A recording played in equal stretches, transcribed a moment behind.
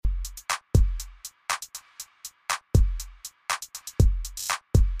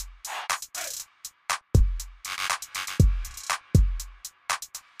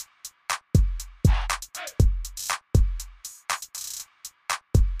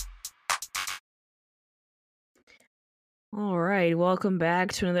All right, welcome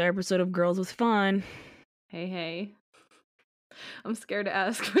back to another episode of Girls with Fun. Hey. I'm scared to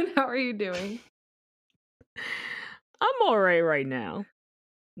ask, but how are you doing? I'm all right now.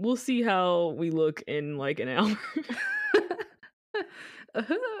 We'll see how we look in like an hour.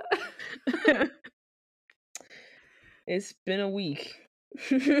 It's been a week.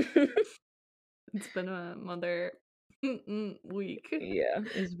 It's been a mother week, Yeah,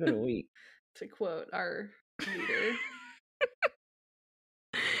 it's been a week. to quote our leader.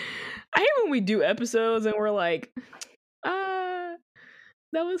 I hate when we do episodes and we're like, that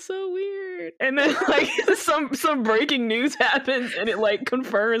was so weird. And then like some breaking news happens and it like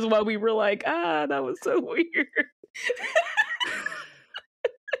confirms why we were like, that was so weird.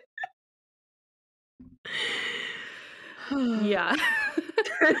 Yeah.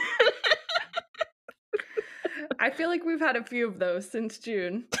 I feel like we've had a few of those since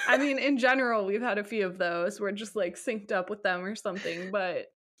June. I mean, in general, we've had a few of those. We're just like synced up with them or something, but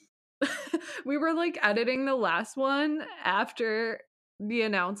we were like editing the last one after the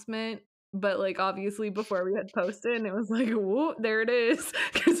announcement, but like obviously before we had posted, and it was like, whoa, there it is.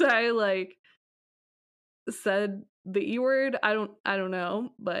 Because I like said the E word. I don't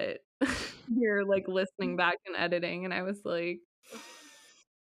know, but you're like listening back and editing, and I was like,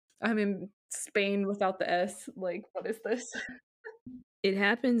 I'm in Spain without the S. Like, what is this? It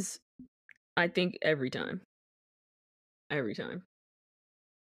happens, I think, every time. Every time.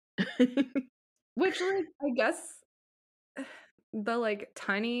 Which, like, I guess the like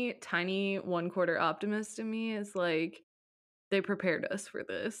tiny 1/4 optimist in me is like, they prepared us for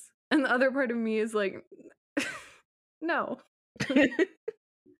this. And the other part of me is like, no.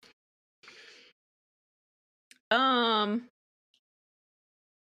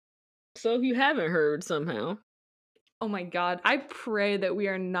 So if you haven't heard somehow, Oh my god. I pray that we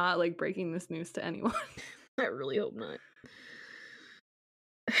are not like breaking this news to anyone. I really hope not.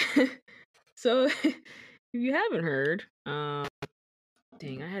 So if you haven't heard,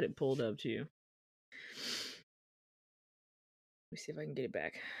 dang, I had it pulled up too. Let me see if I can get it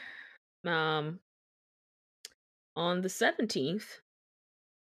back. On the 17th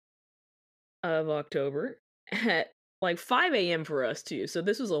of October at like 5 a.m. for us too. So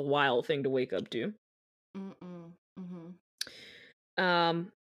this was a wild thing to wake up to.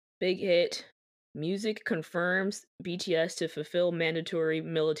 Big hit. Music confirms BTS to fulfill mandatory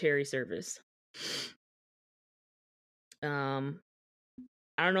military service. I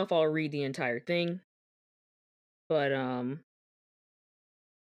don't know if I'll read the entire thing, but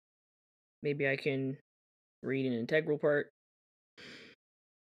maybe I can read an integral part.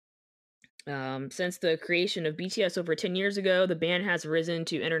 Since the creation of BTS over 10 years ago, the band has risen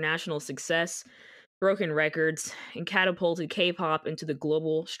to international success, broken records, and catapulted K-pop into the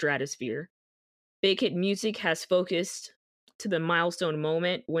global stratosphere. Big Hit Music has focused to the milestone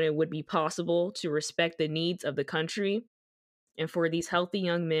moment when it would be possible to respect the needs of the country and for these healthy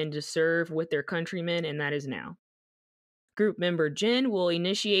young men to serve with their countrymen, and that is now. Group member Jin will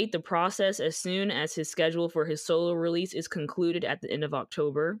initiate the process as soon as his schedule for his solo release is concluded at the end of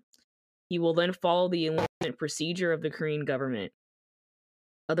October. He will then follow the enlistment procedure of the Korean government.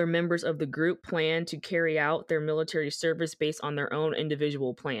 Other members of the group plan to carry out their military service based on their own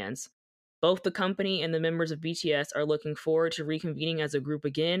individual plans. Both the company and the members of BTS are looking forward to reconvening as a group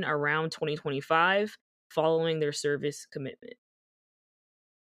again around 2025, following their service commitment.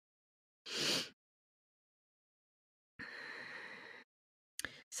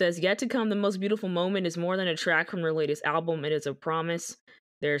 Says, yet to come, the most beautiful moment is more than a track from their latest album. It is a promise.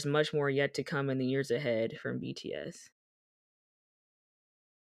 There's much more yet to come in the years ahead from BTS.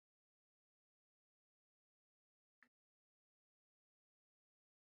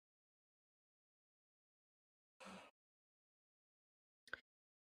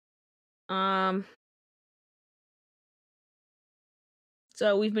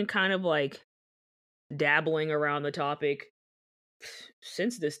 So we've been kind of like dabbling around the topic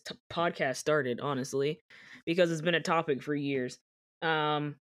since this podcast started, honestly, because it's been a topic for years.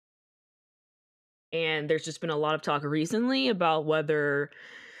 And there's just been a lot of talk recently about whether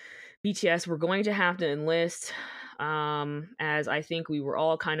BTS were going to have to enlist, as I think we were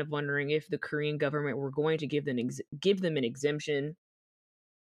all kind of wondering if the Korean government were going to give them an exemption.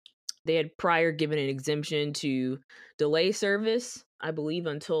 They had prior given an exemption to delay service, I believe,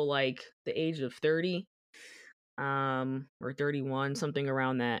 until like the age of 30, or 31, something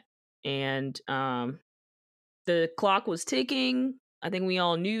around that. And the clock was ticking. I think we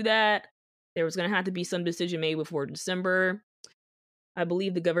all knew that there was going to have to be some decision made before December. I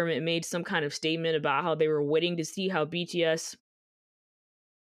believe the government made some kind of statement about how they were waiting to see how BTS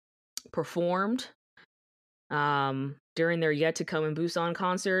performed. during their Yet to Come in Busan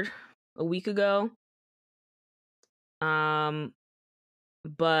concert a week ago. But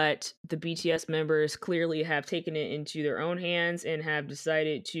the BTS members clearly have taken it into their own hands and have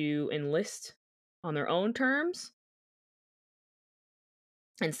decided to enlist on their own terms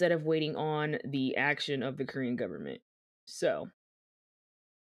instead of waiting on the action of the Korean government. So,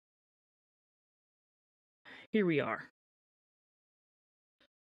 here we are.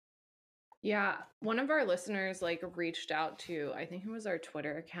 Yeah, one of our listeners like reached out to, I think it was our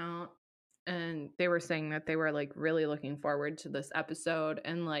Twitter account, and they were saying that they were like really looking forward to this episode.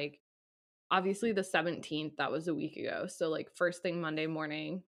 And like obviously the 17th, that was a week ago, so like first thing Monday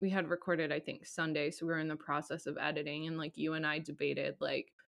morning, we had recorded I think Sunday, so we were in the process of editing, and like you and I debated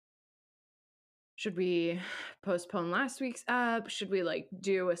like, should we postpone last week's app, should we like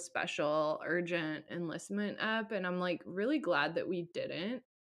do a special urgent enlistment app, and I'm like really glad that we didn't.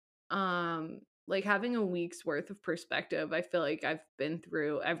 Like having a week's worth of perspective, I feel like I've been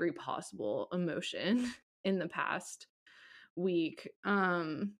through every possible emotion in the past week.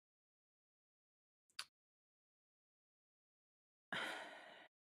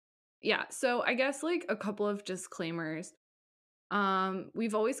 Yeah, so I guess like a couple of disclaimers.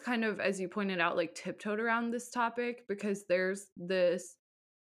 We've always kind of, as you pointed out, like tiptoed around this topic because there's this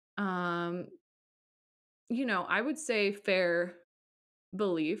I would say fair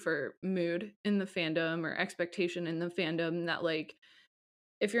belief or mood in the fandom or expectation in the fandom that like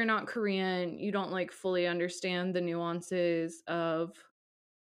if you're not Korean, you don't like fully understand the nuances of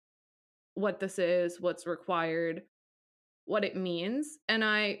what this is, what's required, what it means. And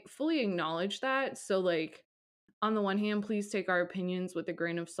I fully acknowledge that. So like on the one hand, please take our opinions with a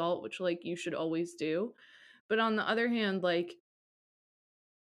grain of salt, which like you should always do. But on the other hand, like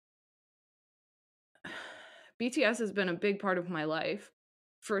BTS has been a big part of my life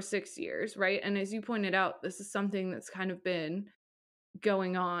for 6 years, right? And as you pointed out, this is something that's kind of been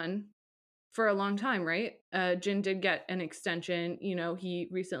going on for a long time, right? Jin did get an extension. He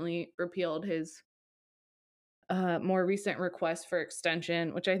recently repealed his more recent request for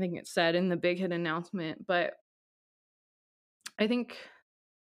extension, which I think it said in the Big Hit announcement. But I think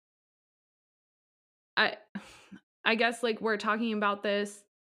I guess like we're talking about this.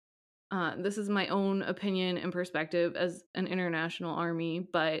 This is my own opinion and perspective as an international army,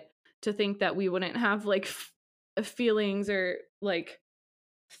 but to think that we wouldn't have like feelings or like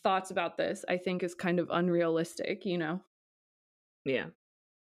thoughts about this, I think is kind of unrealistic, Yeah.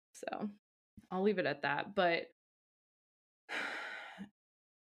 So I'll leave it at that. But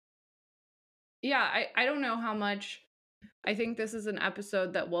yeah, I don't know how much. I think this is an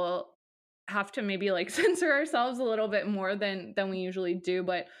episode that we'll have to maybe like censor ourselves a little bit more than we usually do,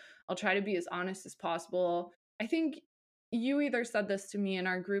 but I'll try to be as honest as possible. I think you either said this to me in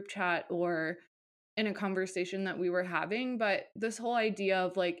our group chat or in a conversation that we were having, but this whole idea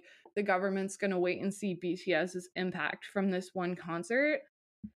of like the government's going to wait and see BTS's impact from this one concert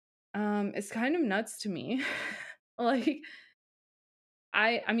is kind of nuts to me. Like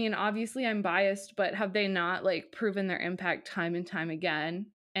I mean, obviously I'm biased, but have they not like proven their impact time and time again?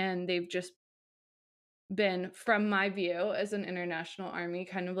 And they've just been, from my view as an international army,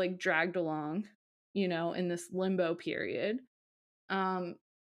 kind of like dragged along, in this limbo period. And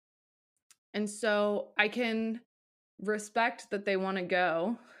so I can respect that they want to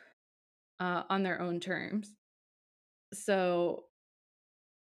go on their own terms. So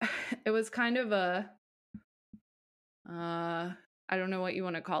it was kind of a I don't know what you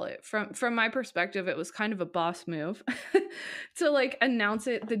want to call it. From my perspective, it was kind of a boss move to like announce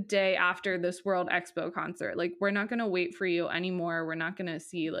it the day after this World Expo concert. Like, we're not going to wait for you anymore. We're not going to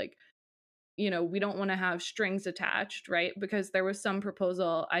see like, we don't want to have strings attached, right? Because there was some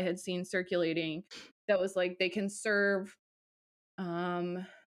proposal I had seen circulating that was like they can serve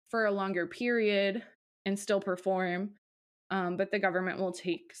for a longer period and still perform. But the government will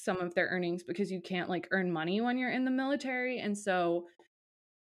take some of their earnings because you can't like earn money when you're in the military. And so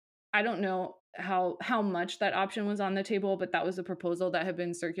I don't know how much that option was on the table, but that was a proposal that had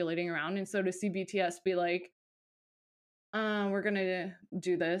been circulating around. And so to see BTS be like, we're gonna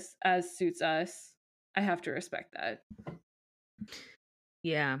do this as suits us, I have to respect that.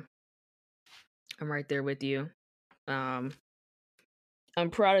 Yeah. I'm right there with you. I'm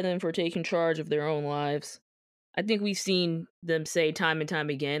proud of them for taking charge of their own lives. I think we've seen them say time and time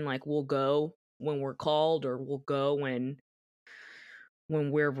again, like, we'll go when we're called, or we'll go when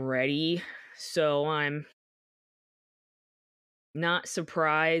we're ready. So I'm not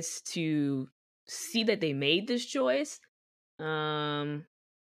surprised to see that they made this choice. I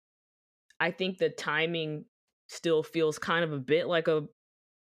think the timing still feels kind of a bit like a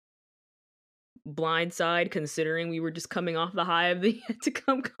Blindside, considering we were just coming off the high of the Yet to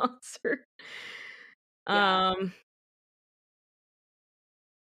Come concert. Yeah. Um,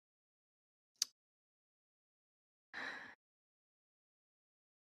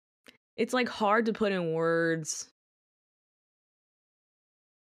 it's, like, hard to put in words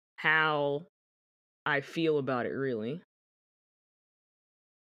how I feel about it, really.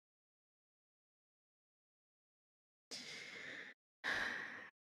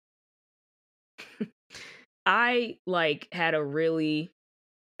 I, like, had a really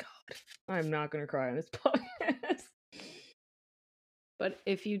God, I'm not gonna cry on this podcast. But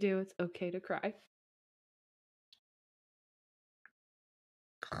if you do, it's okay to cry.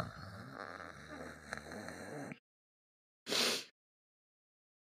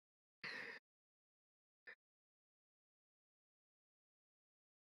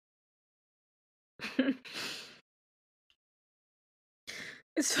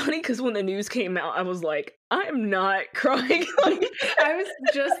 It's funny because when the news came out, I was like, "I'm not crying," like I was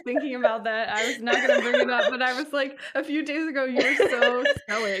just thinking about that. I was not gonna bring it up, but I was like, a few days ago, you were so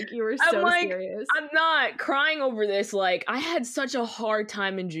stoic. You were I'm so like, serious. I'm not crying over this, like, I had such a hard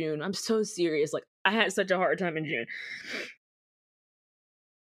time in June. I'm so serious, like, I had such a hard time in June.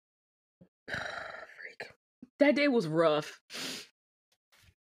 Freak. That day was rough.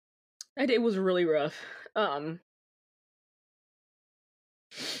 That day was really rough. Um,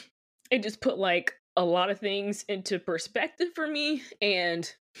 it just put, like, a lot of things into perspective for me, and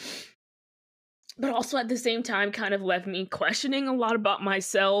but also at the same time kind of left me questioning a lot about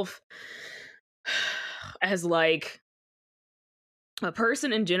myself as, like, a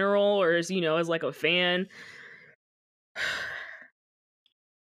person in general, or as, as, like, a fan.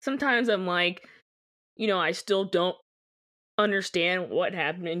 Sometimes I'm like, I still don't understand what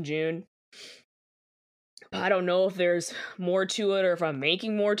happened in June. I don't know if there's more to it or if I'm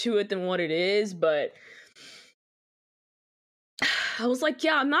making more to it than what it is, but I was like,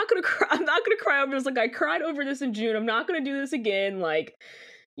 yeah, I'm not gonna cry. I'm not gonna cry over this. Like, I cried over this in June. I'm not gonna do this again. Like,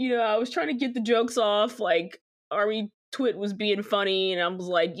 I was trying to get the jokes off. Like, Army Twit was being funny, and I was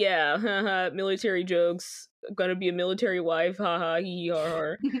like, yeah, haha, military jokes. Gonna be a military wife, haha, hee hee har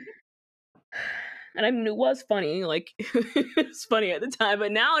har. And I mean, it was funny. Like, it was funny at the time,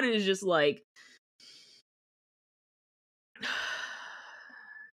 but now it is just like,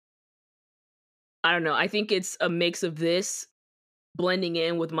 I don't know. I think it's a mix of this blending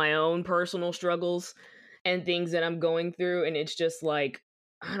in with my own personal struggles and things that I'm going through, and it's just like,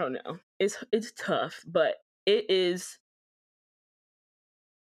 I don't know. It's tough, but it is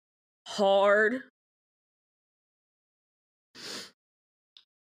hard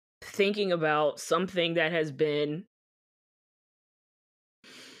thinking about something that has been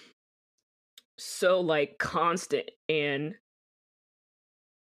so, like, constant and,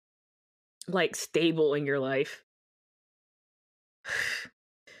 like, stable in your life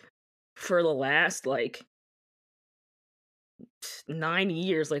for the last, like, 9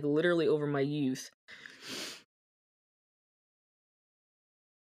 years, like, literally over my youth.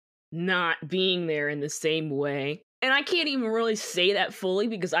 Not being there in the same way. And I can't even really say that fully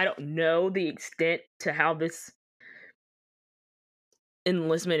because I don't know the extent to how this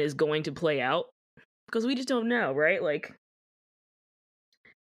enlistment is going to play out, because we just don't know, right? Like,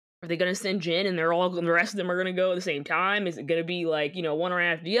 are they going to send Jin and the rest of them are going to go at the same time? Is it going to be like, one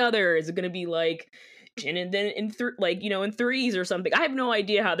right after the other? Is it going to be like Jin and then in threes or something? I have no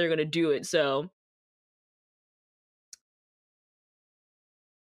idea how they're going to do it. So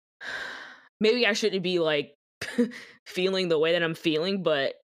maybe I shouldn't be like feeling the way that I'm feeling,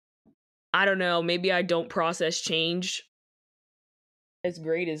 but I don't know. Maybe I don't process change as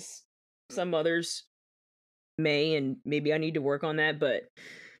great as some others may, and maybe I need to work on that, but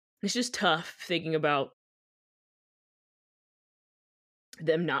it's just tough thinking about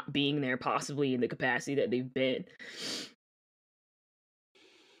them not being there possibly in the capacity that they've been.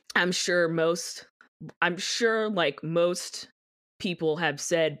 I'm sure like most people have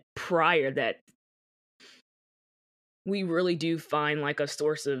said prior that we really do find like a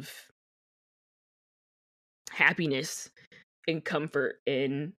source of happiness and comfort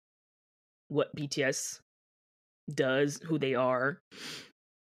in what BTS does, who they are.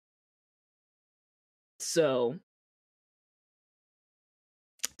 So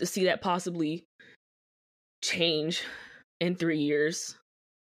to see that possibly change in 3 years,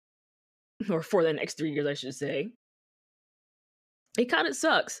 or for the next 3 years, I should say, it kind of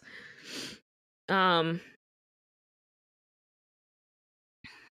sucks. Um,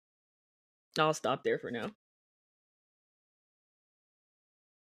 I'll stop there for now.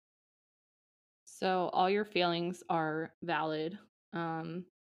 So all your feelings are valid. Um,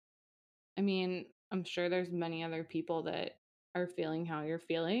 I mean, I'm sure there's many other people that are feeling how you're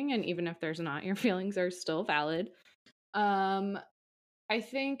feeling, and even if there's not, your feelings are still valid. Um, I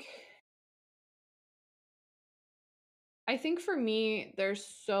think I think for me, there's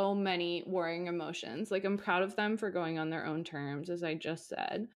so many warring emotions. Like, I'm proud of them for going on their own terms, as I just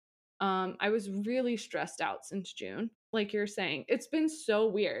said. I was really stressed out since June. Like you're saying, it's been so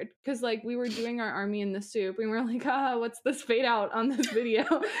weird because like we were doing our army in the soup and we're like, what's this fade out on this video?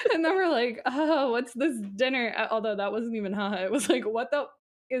 And then we're like, what's this dinner? Although that wasn't even it was like, what the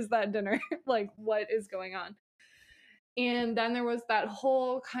is that dinner? Like, what is going on? And then there was that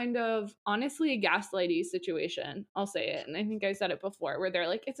whole kind of honestly gaslighty situation. I'll say it. And I think I said it before where they're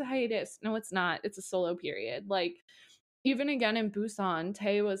like, it's a hiatus. No, it's not. It's a solo period. Like, even again in Busan,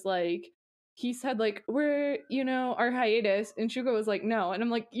 Tay was like, he said, like, we're, our hiatus. And Shugo was like, no. And I'm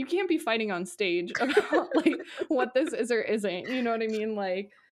like, you can't be fighting on stage about like what this is or isn't. You know what I mean?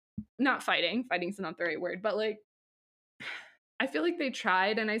 Like, not fighting. Fighting's not the right word. But like, I feel like they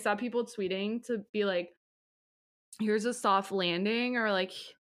tried. And I saw people tweeting to be like, here's a soft landing, or like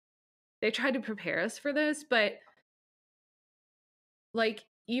they tried to prepare us for this, but like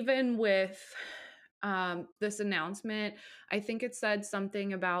even with this announcement, I think it said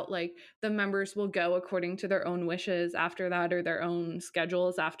something about like the members will go according to their own wishes after that, or their own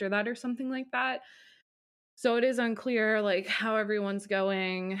schedules after that, or something like that. So it is unclear like how everyone's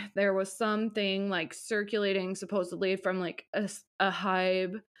going. There was something like circulating supposedly from like a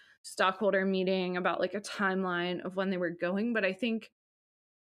HYBE stockholder meeting about like a timeline of when they were going, but I think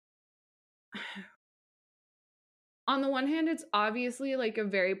on the one hand, it's obviously like a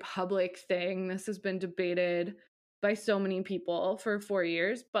very public thing. This has been debated by so many people for 4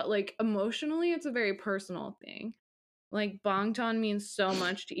 years, but like emotionally, it's a very personal thing. Like Bangtan means so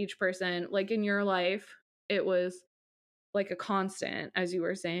much to each person. Like in your life, it was like a constant, as you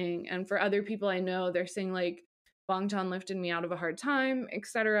were saying. And for other people I know, they're saying like Bangtan lifted me out of a hard time,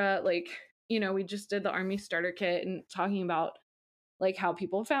 etc. Like, we just did the Army starter kit and talking about like how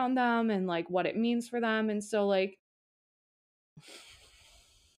people found them and like what it means for them. And so like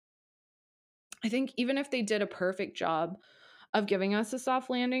I think even if they did a perfect job of giving us a soft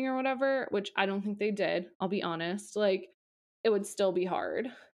landing or whatever, which I don't think they did, I'll be honest, like it would still be hard.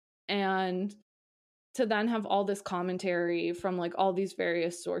 And to then have all this commentary from like all these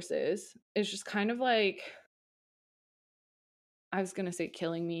various sources is just kind of like, I was going to say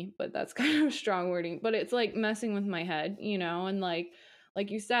killing me, but that's kind of strong wording, but it's like messing with my head, and like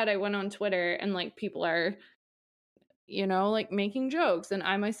you said, I went on Twitter and like people are like making jokes. And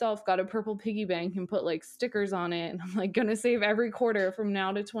I myself got a purple piggy bank and put like stickers on it. And I'm like gonna save every quarter from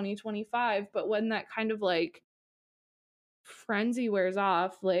now to 2025. But when that kind of like frenzy wears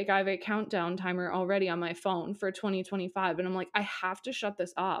off, like I have a countdown timer already on my phone for 2025. And I'm like, I have to shut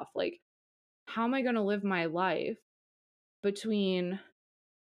this off. Like, how am I gonna live my life between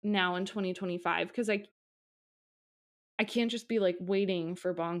now and 2025? Because I can't just be like waiting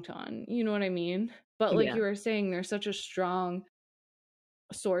for Bangtan. You know what I mean? But like Yeah. you were saying, there's such a strong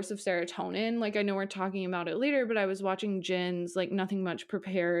source of serotonin. Like I know we're talking about it later, but I was watching Jin's like Nothing Much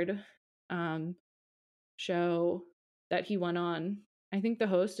Prepared show that he went on. I think the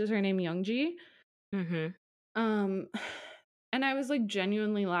host is her name Youngji. Mm-hmm. And I was like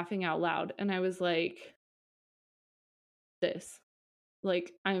genuinely laughing out loud, and I was like, this,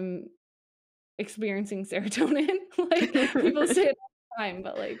 like I'm experiencing serotonin. Like people say it all the time,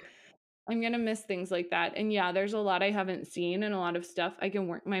 but like I'm gonna miss things like that. And yeah, there's a lot I haven't seen and a lot of stuff I can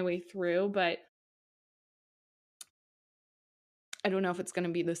work my way through, but I don't know if it's going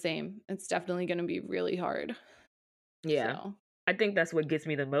to be the same. It's definitely going to be really hard. Yeah. So, I think that's what gets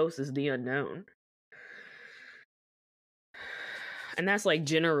me the most is the unknown. And that's like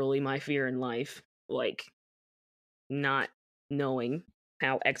generally my fear in life, like not knowing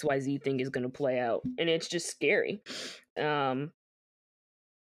how XYZ thing is going to play out, and it's just scary.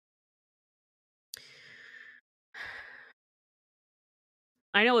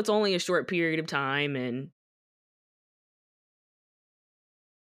 I know it's only a short period of time, and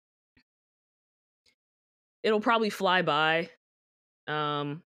it'll probably fly by.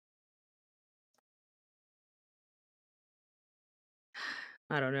 I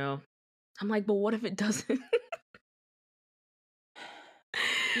don't know. I'm like, but what if it doesn't?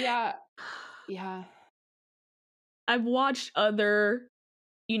 yeah. Yeah. I've watched other,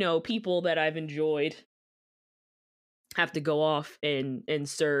 people that I've enjoyed have to go off and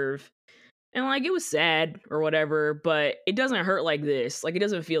serve. And like it was sad or whatever, but it doesn't hurt like this. Like it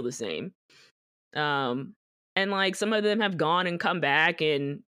doesn't feel the same. And like some of them have gone and come back,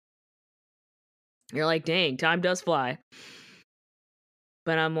 and you're like, dang, time does fly.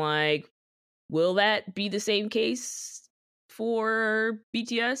 But I'm like, Will that be the same case for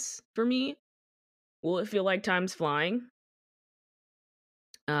BTS for me? Will it feel like time's flying?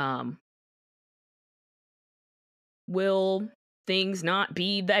 Will things not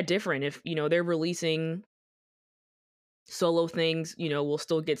be that different if, they're releasing solo things, we'll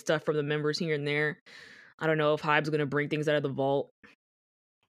still get stuff from the members here and there. I don't know if Hybe's going to bring things out of the vault.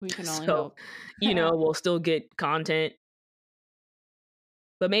 We can only So, hope. we'll still get content.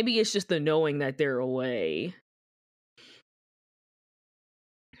 But maybe it's just the knowing that they're away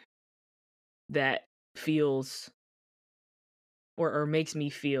that feels or makes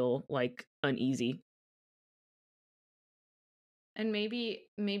me feel like uneasy. And maybe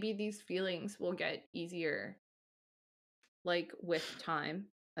these feelings will get easier like with time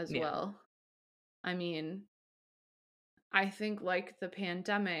as well. I mean, I think like the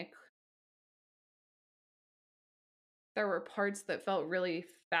pandemic, there were parts that felt really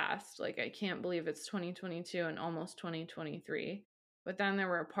fast. Like, I can't believe it's 2022 and almost 2023. But then there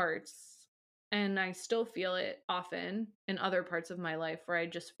were parts, and I still feel it often in other parts of my life where I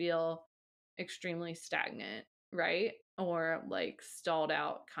just feel extremely stagnant, right? Or like stalled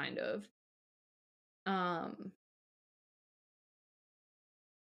out kind of.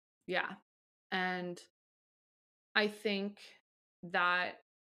 Yeah. And I think that,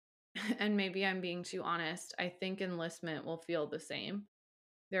 and maybe I'm being too honest, I think enlistment will feel the same.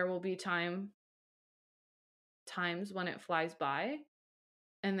 There will be times when it flies by,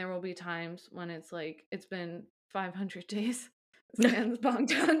 and there will be times when it's like it's been 500 days. Sans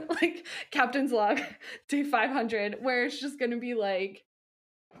Bangtan, like Captain's Log, day 500, where it's just gonna be like,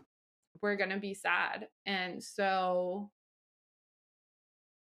 we're gonna be sad. And so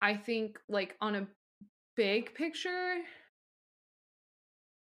I think like on a big picture,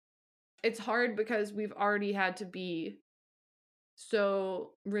 it's hard because we've already had to be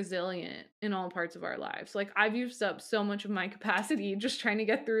so resilient in all parts of our lives. Like, I've used up so much of my capacity just trying to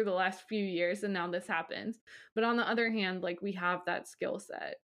get through the last few years, and now this happens. But on the other hand, like, we have that skill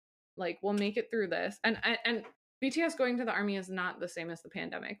set. Like, we'll make it through this. And BTS going to the army is not the same as the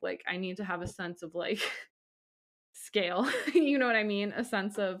pandemic. Like, I need to have a sense of like scale. You know what I mean? A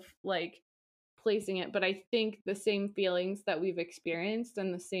sense of like placing it. But I think the same feelings that we've experienced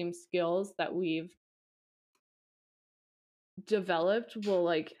and the same skills that we've developed will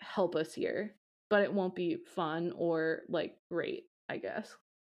like help us here, but it won't be fun or like great, I guess.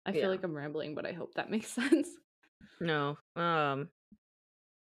 I feel like I'm rambling, but I hope that makes sense. No. No,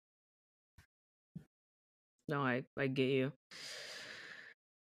 I get you.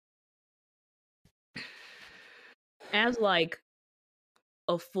 As like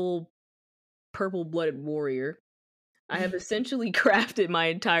a full purple-blooded warrior, I have essentially crafted my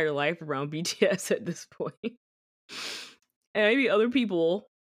entire life around BTS at this point. And maybe other people,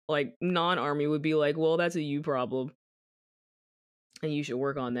 like non-army, would be like, well, that's a you problem. And you should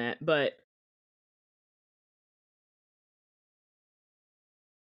work on that. But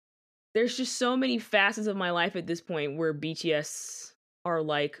there's just so many facets of my life at this point where BTS are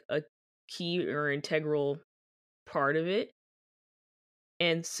like a key or integral part of it.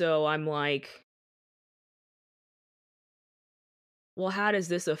 And so I'm like, well, how does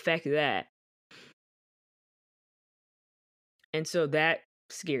this affect that? And so that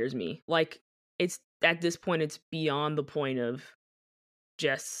scares me. Like, it's at this point, it's beyond the point of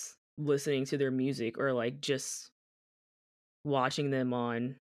just listening to their music or like just watching them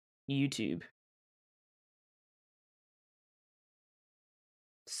on YouTube.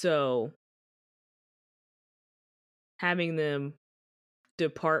 So having them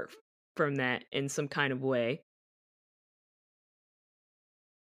depart from that in some kind of way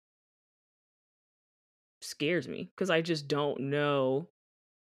scares me because I just don't know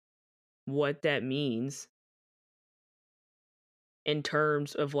what that means in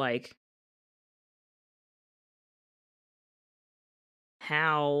terms of like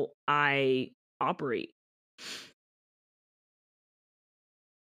how I operate.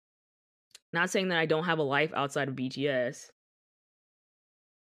 Not saying that I don't have a life outside of BTS,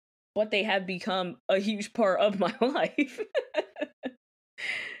 but they have become a huge part of my life.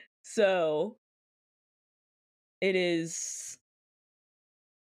 So it's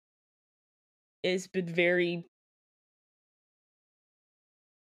been very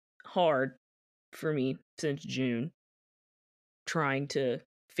hard for me since June trying to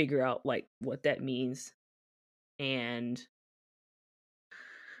figure out like what that means and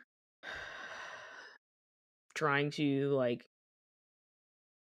trying to like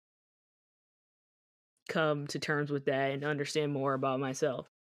come to terms with that and understand more about myself.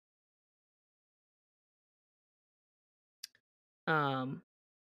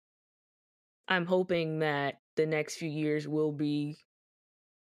 I'm hoping that the next few years will be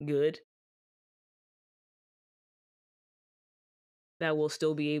good. That we'll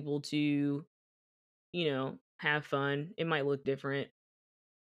still be able to, have fun. It might look different.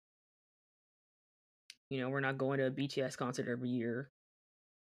 We're not going to a BTS concert every year.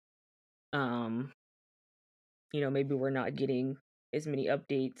 Um, maybe we're not getting as many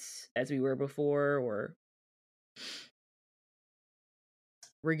updates as we were before, or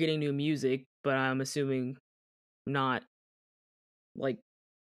we're getting new music, but I'm assuming not like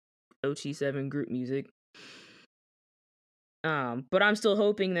OT7 group music. But I'm still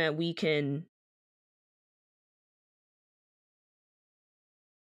hoping that we can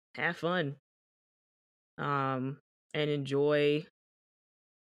have fun, and enjoy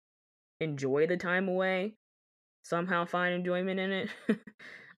the time away. Somehow find enjoyment in it.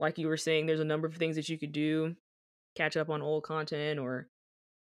 Like you were saying, there's a number of things that you could do. Catch up on old content, or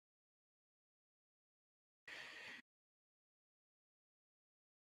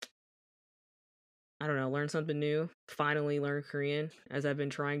I don't know, learn something new. Finally learn Korean, as I've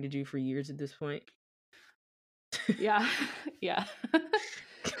been trying to do for years at this point. Yeah. Yeah.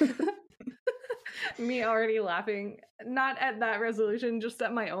 Me already laughing, not at that resolution, just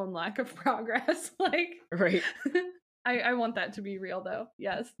at my own lack of progress. Like, right. I want that to be real, though.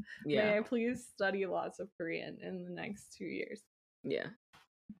 Yes. Yeah. May I please study lots of Korean in the next 2 years? Yeah.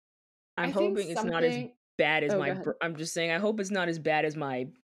 I'm I think hoping it's not as bad as Oh, go my. ahead. I'm just saying, I hope it's not as bad as my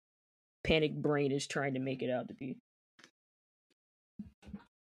panic brain is trying to make it out to be.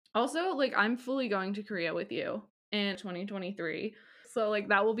 Also, like, I'm fully going to Korea with you in 2023. So, like,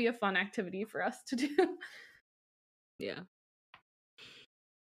 that will be a fun activity for us to do. Yeah.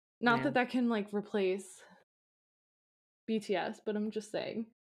 Not Yeah. that that can, like, replace BTS, but I'm just saying.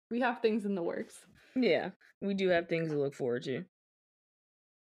 We have things in the works. Yeah. We do have things to look forward to.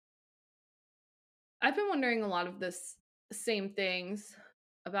 I've been wondering a lot of this same things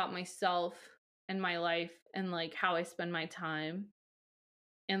about myself and my life and like how I spend my time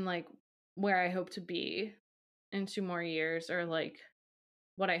and like where I hope to be in 2 more years, or like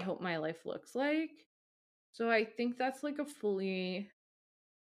what I hope my life looks like. So I think that's like a fully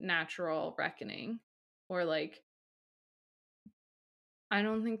natural reckoning, or like I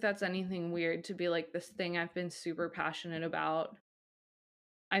don't think that's anything weird to be like this thing I've been super passionate about.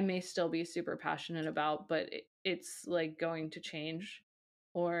 I may still be super passionate about, but it's like going to change,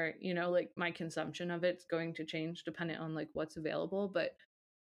 or like my consumption of it's going to change depending on like what's available. But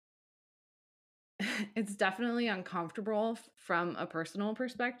it's definitely uncomfortable from a personal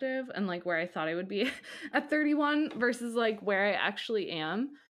perspective, and like where I thought I would be at 31 versus like where I actually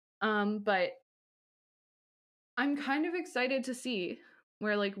am. But I'm kind of excited to see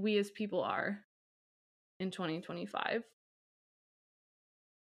where like we as people are in 2025.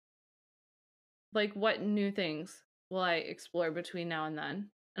 Like, what new things will I explore between now and then?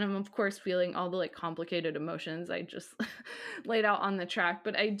 And I'm of course feeling all the like complicated emotions I just laid out on the track,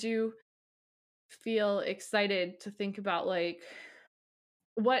 but I do feel excited to think about like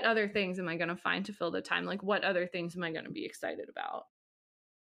what other things am I going to find to fill the time? Like, what other things am I going to be excited about?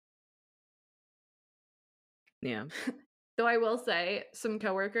 Yeah. Though I will say some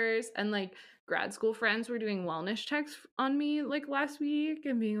coworkers and like grad school friends were doing wellness checks on me like last week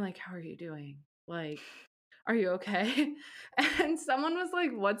and being like, "How are you doing? Like, are you okay?" And someone was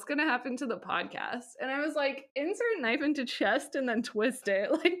like, "What's going to happen to the podcast?" And I was like, "Insert knife into chest and then twist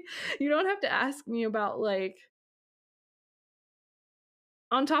it." Like, you don't have to ask me about like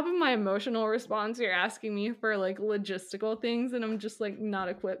on top of my emotional response, you're asking me for like logistical things, and I'm just like not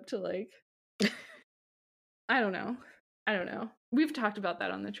equipped to like I don't know. We've talked about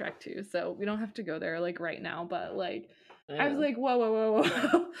that on the track too, so we don't have to go there like right now, but like I was like, whoa, whoa, whoa,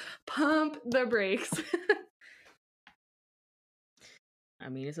 whoa. Pump the brakes. I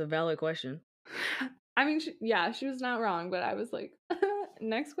mean, it's a valid question. I mean, she was not wrong, but I was like,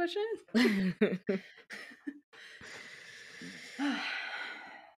 next question.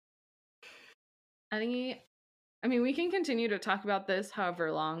 I mean, we can continue to talk about this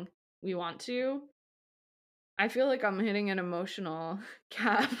however long we want to. I feel like I'm hitting an emotional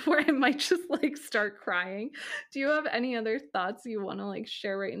cap where I might just like start crying. Do you have any other thoughts you want to like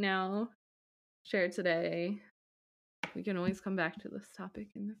share right now? Share today? We can always come back to this topic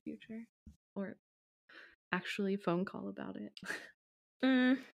in the future, or actually phone call about it.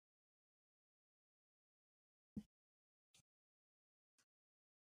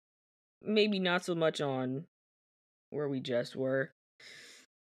 Maybe not so much on where we just were.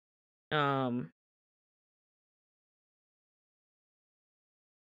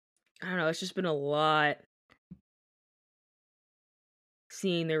 I don't know, it's just been a lot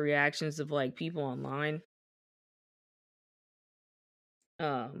seeing the reactions of like people online.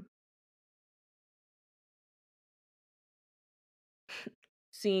 Um,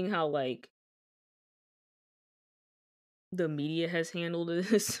 seeing how like the media has handled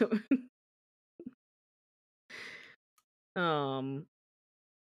this. um,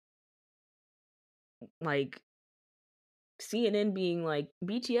 like CNN being like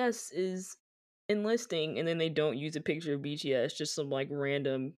BTS is enlisting, and then they don't use a picture of BTS, just some like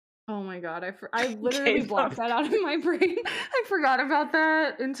random Oh my god, I literally K-pop. blocked that out of my brain. I forgot about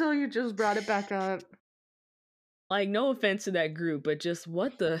that until you just brought it back up. Like, no offense to that group, but just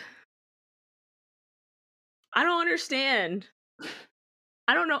what the? I don't understand.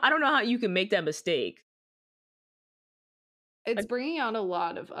 I don't know. I don't know how you can make that mistake. It's Like, bringing out a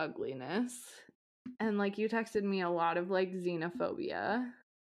lot of ugliness. And like you texted me a lot of like xenophobia.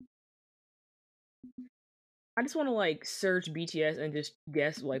 I just want to like search BTS and just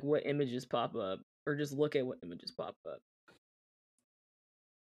guess like what images pop up, or just look at what images pop up.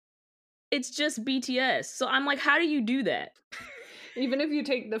 It's just BTS. So I'm like, how do you do that? Even if you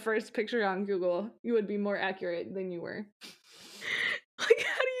take the first picture on Google, you would be more accurate than you were. Like,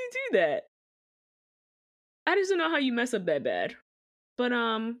 how do you do that? I just don't know how you mess up that bad. But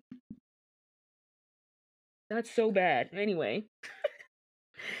that's so bad. Anyway.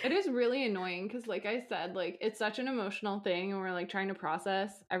 It is really annoying because, like I said, like it's such an emotional thing, and we're like trying to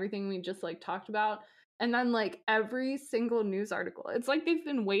process everything we just like talked about. And then, like every single news article, it's like they've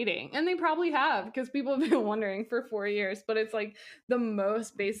been waiting, and they probably have because people have been wondering for 4 years. But it's like the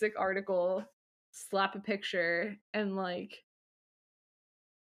most basic article, slap a picture, and like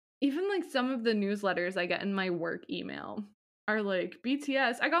even like some of the newsletters I get in my work email are like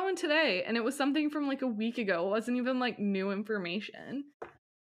BTS. I got one today, and it was something from like a week ago. It wasn't even like new information.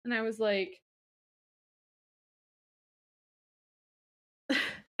 And I was like,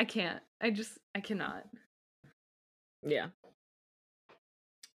 I can't. I cannot. Yeah.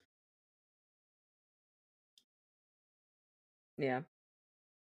 Yeah.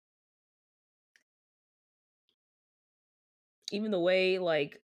 Even the way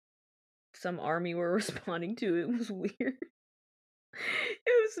like some army were responding to it was weird. It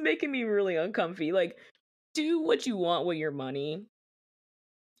was making me really uncomfy. Like, do what you want with your money.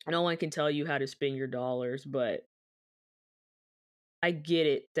 No one can tell you how to spend your dollars, but I get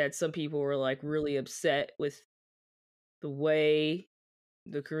it that some people were like really upset with the way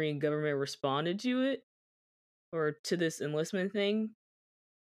the Korean government responded to it, or to this enlistment thing.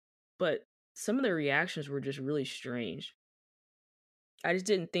 But some of the reactions were just really strange. I just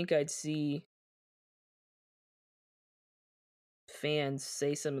didn't think I'd see fans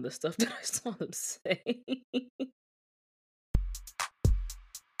say some of the stuff that I saw them say.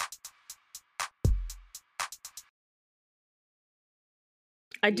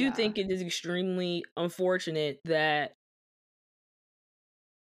 I do Yeah. think it is extremely unfortunate that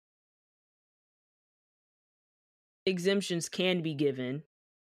exemptions can be given,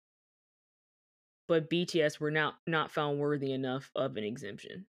 but BTS were not found worthy enough of an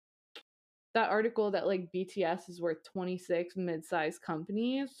exemption. That article that like BTS is worth 26 mid-sized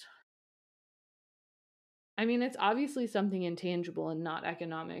companies. I mean, it's obviously something intangible and not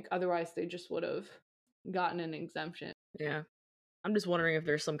economic. Otherwise, they just would have gotten an exemption. Yeah. I'm just wondering if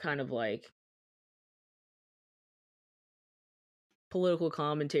there's some kind of like political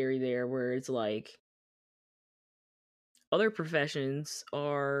commentary there where it's like other professions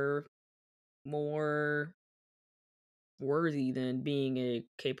are more worthy than being a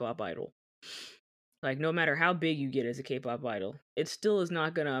K-pop idol. Like, no matter how big you get as a K-pop idol, it still is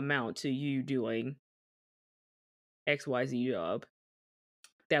not going to amount to you doing XYZ job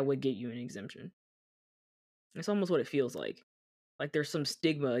that would get you an exemption. It's almost what it feels like. Like there's some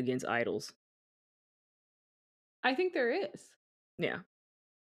stigma against idols. I think there is. Yeah.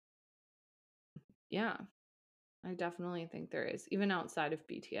 Yeah. I definitely think there is, even outside of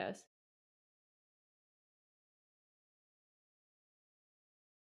BTS.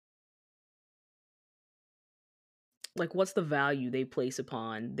 Like, what's the value they place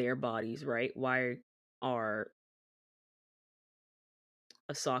upon their bodies, right? Why are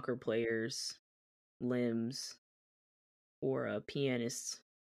a soccer player's limbs or a pianist's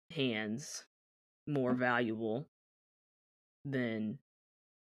hands more valuable than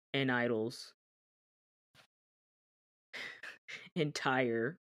an idol's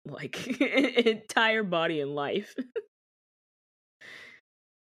entire entire body and life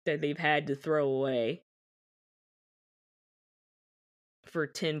that they've had to throw away for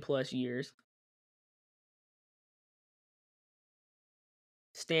 10 plus years,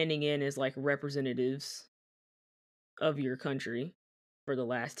 standing in as like representatives of your country. for the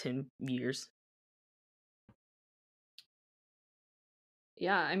last 10 years.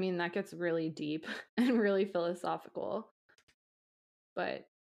 Yeah, I mean, that gets really deep and really philosophical. But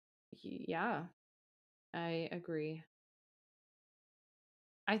yeah, I agree.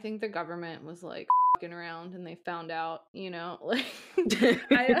 I think the government was like fucking around and they found out, like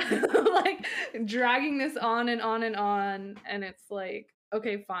I like dragging this on and on and on, and it's like,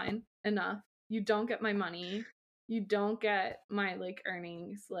 okay, fine, enough. You don't get my money. You don't get my like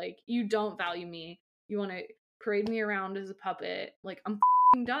earnings. Like, you don't value me. You want to parade me around as a puppet. Like, I'm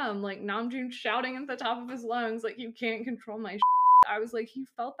fucking dumb. Like, Namjoon shouting at the top of his lungs, like, you can't control my shit. I was like, he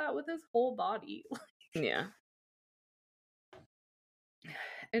felt that with his whole body. Yeah.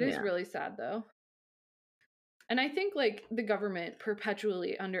 It is really sad though. And I think like the government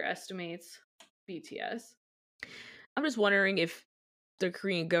perpetually underestimates BTS. I'm just wondering if the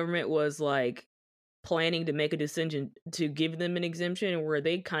Korean government was like planning to make a decision to give them an exemption, or were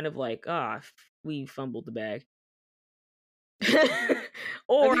they kind of like, we fumbled the bag?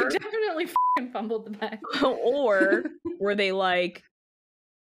 Or they definitely fumbled the bag. Or were they like,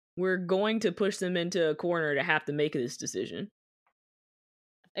 we're going to push them into a corner to have to make this decision?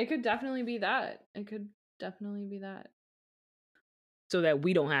 It could definitely be that. So that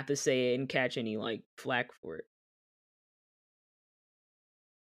we don't have to say it and catch any like flack for it.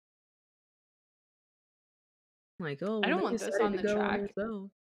 Like, oh, I don't want this on the track.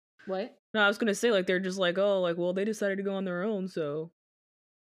 What? No, I was gonna say like they're just like, oh, like, well, they decided to go on their own, so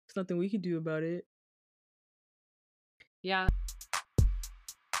there's nothing we could do about it. Yeah.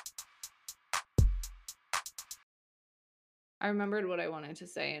 I remembered what I wanted to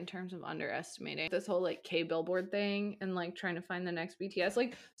say in terms of underestimating this whole like K-Billboard thing and like trying to find the next BTS.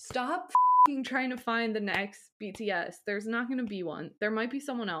 Like, stop trying to find the next BTS. There's not going to be one. There might be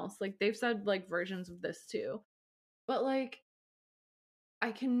someone else. Like, they've said like versions of this too. But like,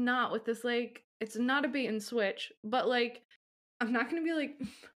 I cannot with this, like, it's not a bait and switch, but like, I'm not gonna be like,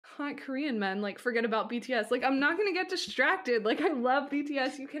 hot Korean men, like, forget about BTS. Like, I'm not gonna get distracted. Like, I love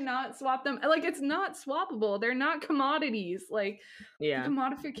BTS. You cannot swap them. Like, it's not swappable. They're not commodities. Like, the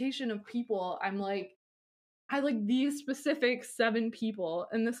commodification of people, I'm like, I like these specific 7 people.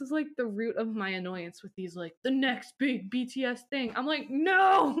 And this is like the root of my annoyance with these, like, the next big BTS thing. I'm like,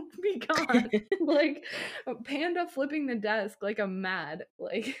 no, be gone. Like, Panda flipping the desk. Like, I'm mad.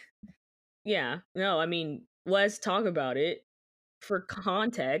 Like, yeah, no, I mean, let's talk about it. For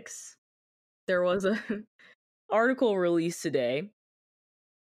context, there was a article released today.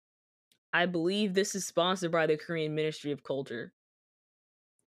 I believe this is sponsored by the Korean Ministry of Culture.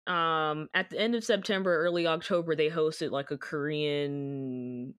 At the end of September, early October, they hosted like a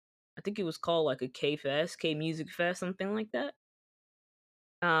Korean, I think it was called like a K-Fest, K-Music Fest, something like that.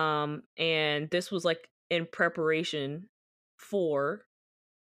 And this was like in preparation for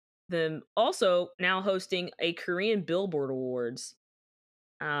them also now hosting a Korean Billboard Awards.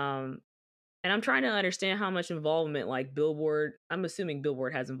 And I'm trying to understand how much involvement like Billboard, I'm assuming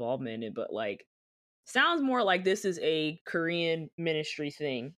Billboard has involvement in it, but like sounds more like this is a Korean ministry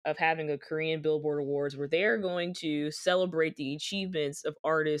thing of having a Korean Billboard Awards where they're going to celebrate the achievements of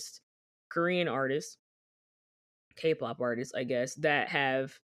artists, Korean artists, K-pop artists, I guess, that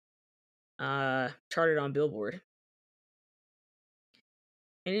have charted on Billboard.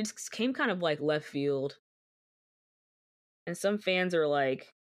 And it just came kind of like left field. And some fans are like,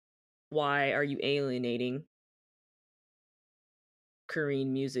 why are you alienating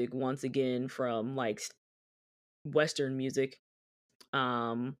Korean music once again from like Western music?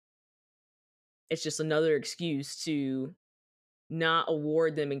 It's just another excuse to not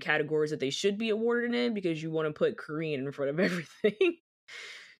award them in categories that they should be awarded in because you want to put Korean in front of everything.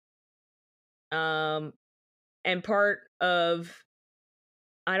 And part of,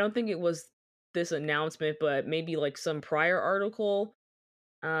 I don't think it was this announcement, but maybe like some prior article.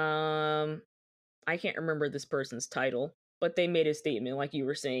 I can't remember this person's title, but they made a statement like you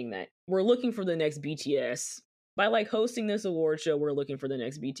were saying that we're looking for the next BTS. By like hosting this award show, we're looking for the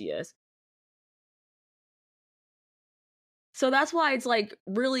next BTS. So that's why it's like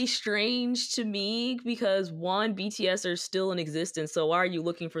really strange to me because one, BTS are still in existence, so why are you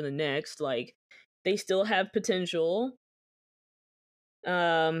looking for the next? Like, they still have potential.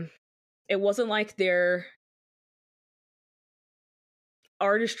 It wasn't like their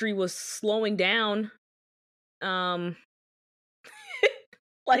artistry was slowing down.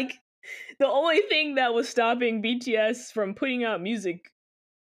 Like, the only thing that was stopping BTS from putting out music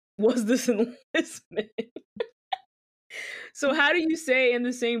was this enlistment. So how do you say in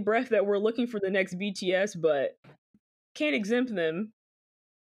the same breath that we're looking for the next BTS, but can't exempt them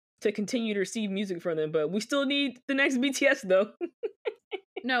to continue to receive music from them, but we still need the next BTS though?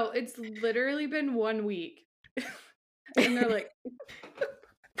 No, it's literally been 1 week. And they're like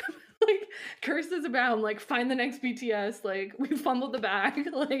like, curses abound, like, find the next BTS, like, we fumbled the bag,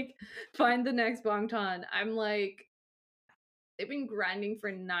 like, find the next Bangtan. I'm like, they've been grinding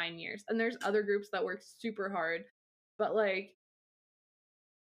for 9 years, and there's other groups that work super hard, but, like,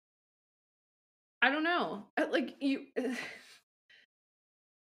 I don't know. Like, you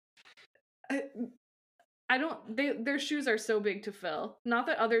I I don't their shoes are so big to fill. Not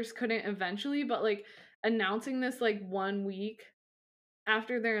that others couldn't eventually, but, like, announcing this, like, 1 week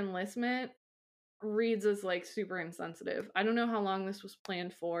after their enlistment reads as, like, super insensitive. I don't know how long this was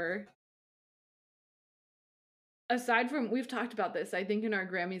planned for. Aside from we've talked about this, I think, in our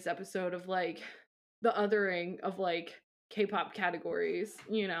Grammys episode of, like, the othering of, like, K-pop categories,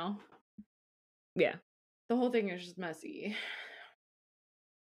 you know? Yeah. The whole thing is just messy.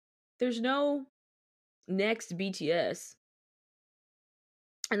 There's no next BTS.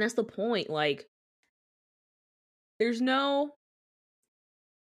 And that's the point. Like, there's no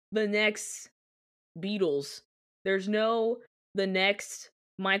the next Beatles. There's no the next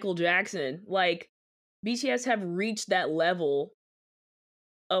Michael Jackson. Like, BTS have reached that level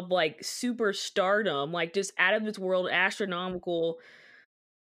of, like, superstardom, like, just out of this world astronomical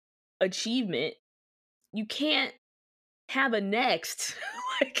achievement. You can't have a next.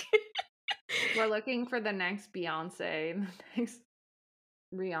 Like, We're looking for the next Beyonce, the next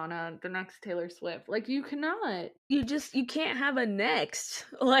Rihanna, the next Taylor Swift. Like, you cannot. you can't have a next.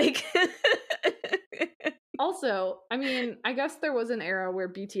 Like, Also, I mean, I guess there was an era where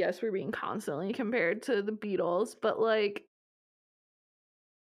BTS were being constantly compared to the Beatles, but, like,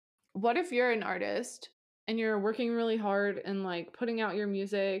 what if you're an artist and you're working really hard and, like, putting out your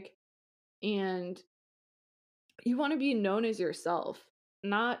music and you want to be known as yourself,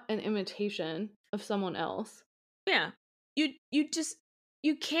 not an imitation of someone else? yeah.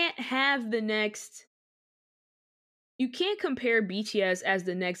 You can't have the next. You can't compare BTS as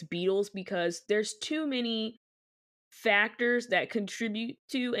the next Beatles because there's too many factors that contribute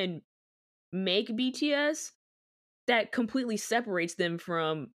to and make BTS that completely separates them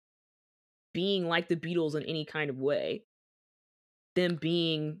from being like the Beatles in any kind of way. Them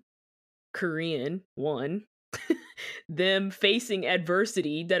being Korean, one. Them facing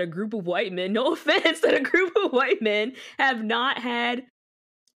adversity that a group of white men, no offense, that a group of white men have not had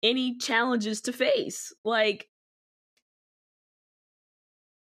any challenges to face. Like,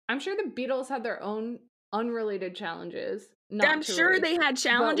 I'm sure the Beatles had their own unrelated challenges. I'm sure they had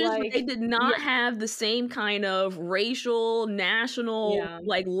challenges, but like, they did not have the same kind of racial, national,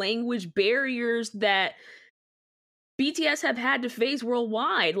 like, language barriers that BTS have had to face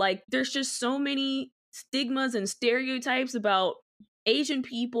worldwide. Like, there's just so many stigmas and stereotypes about Asian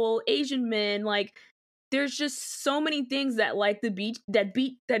people, Asian men. Like, there's just so many things that, like, that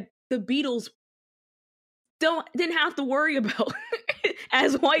the Beatles didn't have to worry about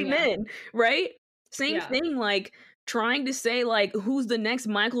as white men, right? Same thing, like, trying to say, like, who's the next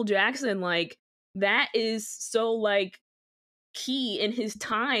Michael Jackson, like, that is so, like, key in his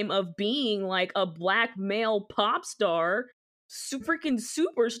time of being, like, a black male pop star, freaking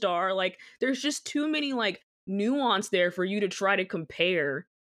superstar. Like, there's just too many, like, nuance there for you to try to compare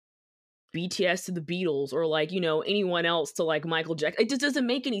BTS to the Beatles or, like, you know, anyone else to, like, Michael Jackson. It just doesn't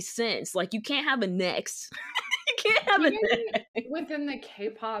make any sense. Like, you can't have a next. You can't have a next. Within the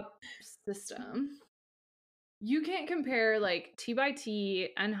K-pop system, you can't compare, like, T.by.T,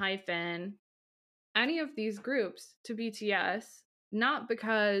 ENHYPEN, any of these groups to BTS, not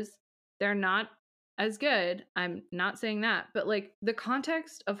because they're not as good. I'm not saying that, but, like, the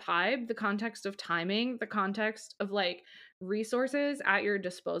context of hype, the context of timing, the context of, like, resources at your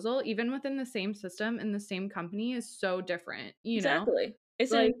disposal, even within the same system in the same company, is so different, you know? Exactly.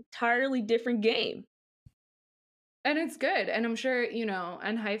 It's Like, an entirely different game. and it's good. And I'm sure, you know,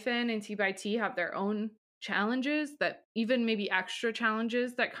 ENHYPEN and T.by.T have their own challenges, that even maybe extra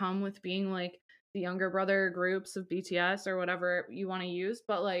challenges that come with being, like, the younger brother groups of BTS or whatever you want to use.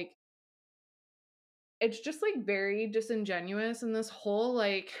 But, like, it's just, like, very disingenuous. And this whole,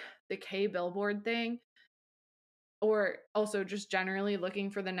 like, the K Billboard thing, or also just generally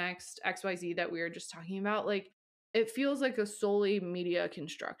looking for the next XYZ that we were just talking about, like, it feels like a solely media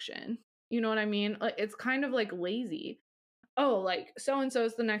construction. You know what I mean? Like, it's kind of, like, lazy. Oh, like, so and so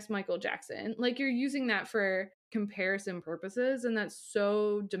is the next Michael Jackson. Like, you're using that for comparison purposes, and that's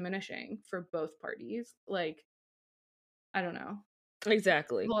so diminishing for both parties. Like, I don't know.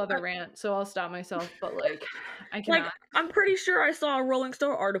 Exactly. Whole other rant, so I'll stop myself, but, like, I Like, cannot. I'm pretty sure I saw a Rolling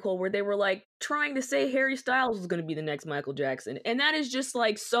Stone article where they were, like, trying to say Harry Styles was gonna be the next Michael Jackson, and that is just,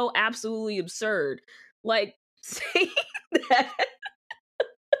 like, so absolutely absurd. Like, saying that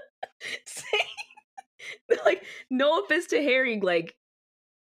no offense to Harry, like,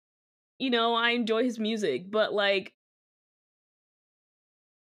 I enjoy his music, but like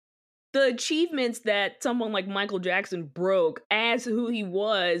the achievements that someone like Michael Jackson broke as who he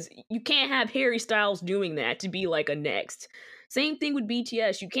was, you can't have Harry Styles doing that to be like a next. Same thing with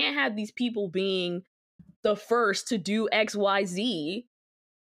BTS. You can't have these people being the first to do XYZ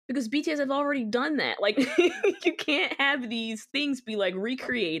because BTS have already done that. Like, you can't have these things be like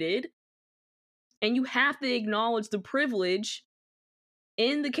recreated, and you have to acknowledge the privilege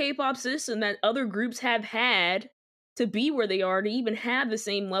in the K-pop system that other groups have had to be where they are, to even have the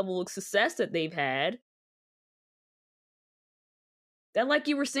same level of success that they've had. That, like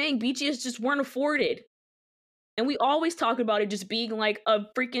you were saying, BTS just weren't afforded. And we always talk about it just being like a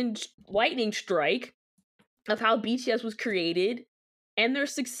freaking lightning strike of how BTS was created and their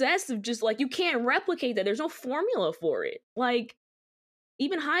success of just like, you can't replicate that. There's no formula for it. Like,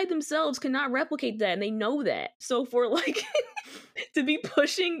 even Hyde themselves cannot replicate that, and they know that. So for like to be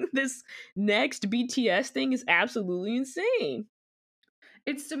pushing this next BTS thing is absolutely insane.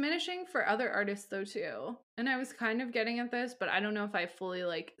 It's diminishing for other artists though too. And I was kind of getting at this, but I don't know if I fully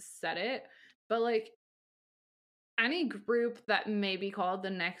like said it. But like any group that may be called the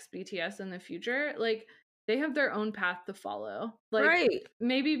next BTS in the future, like they have their own path to follow. Like Right.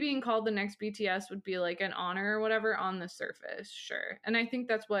 maybe being called the next BTS would be like an honor or whatever on the surface, sure. And I think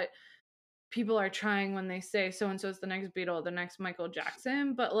that's what people are trying when they say so and so is the next Beatle, the next Michael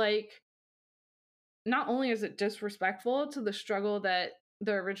Jackson, but like not only is it disrespectful to the struggle that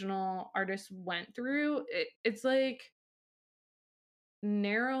the original artist went through, it's like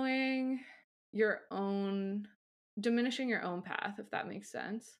narrowing your own, diminishing your own path, if that makes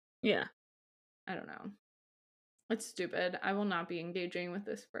sense. Yeah. I don't know. It's stupid. I will not be engaging with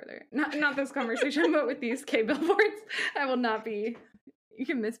this further. Not this conversation, but with these K billboards. I will not be. You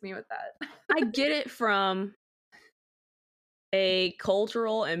can miss me with that. I get it from a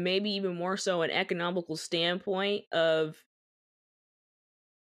cultural and maybe even more so an economical standpoint of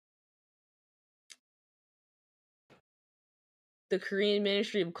the Korean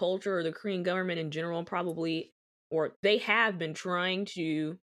Ministry of Culture or the Korean government in general probably, or they have been trying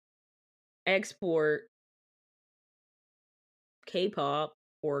to export K-pop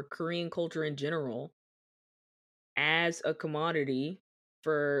or Korean culture in general as a commodity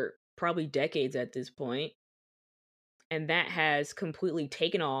for probably decades at this point. And that has completely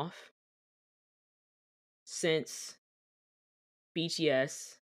taken off since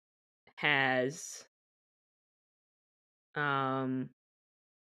BTS has come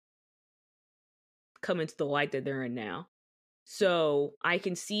into the light that they're in now. So I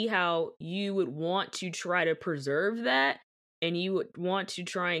can see how you would want to try to preserve that, and you would want to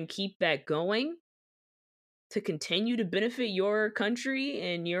try and keep that going to continue to benefit your country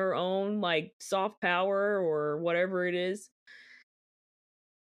and your own like soft power or whatever it is.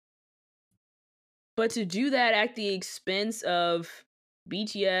 But to do that at the expense of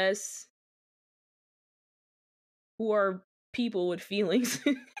BTS, who are people with feelings,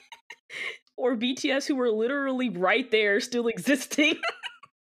 or BTS who are literally right there still existing,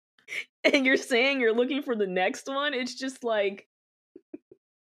 and you're saying you're looking for the next one, it's just like,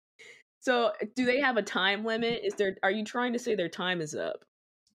 so do they have a time limit? Are you trying to say their time is up?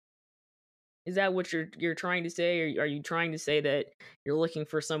 Is that what you're trying to say, or are you trying to say that you're looking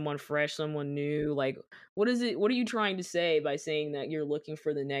for someone fresh, someone new? Like, what is it? What are you trying to say by saying that you're looking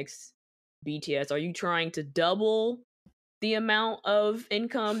for the next BTS? Are you trying to double the amount of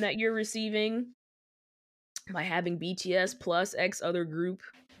income that you're receiving by having BTS plus X other group?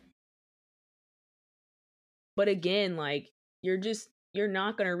 But again, like, you're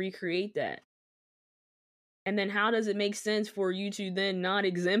not going to recreate that. And then how does it make sense for you to then not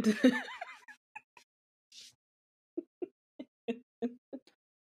exempt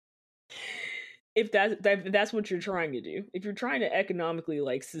if that's what you're trying to do? If you're trying to economically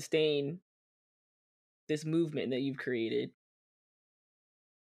like sustain this movement that you've created,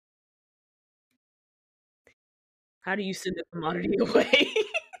 how do you send the commodity away?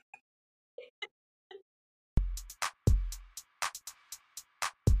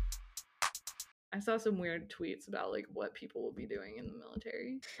 I saw some weird tweets about like what people will be doing in the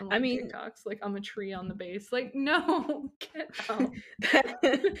military and I like mean, TikToks, like I'm a tree on the base. Like, no, get out.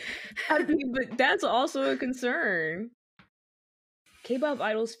 but that's also a concern. K-pop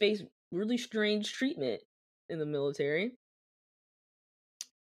idols face really strange treatment in the military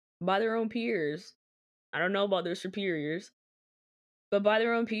by their own peers. I don't know about their superiors, but by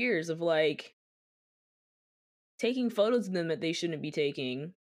their own peers, of like taking photos of them that they shouldn't be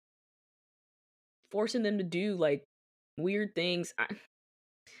taking, forcing them to do like weird things.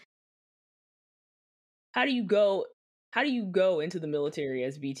 how do you go into the military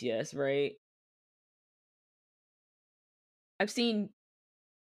as BTS, right? I've seen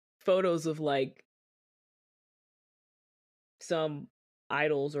photos of like some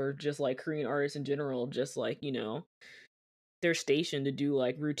idols or just like Korean artists in general, just like, they're stationed to do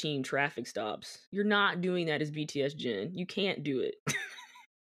like routine traffic stops. You're not doing that as BTS Jin. You can't do it.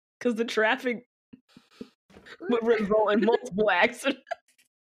 Because the traffic would result in multiple accidents.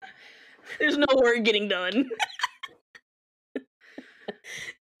 There's no work getting done.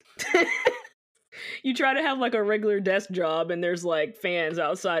 You try to have like a regular desk job and there's like fans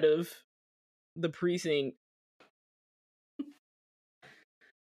outside of the precinct.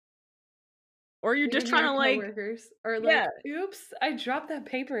 Or you're just trying to like coworkers or like, oops, I dropped that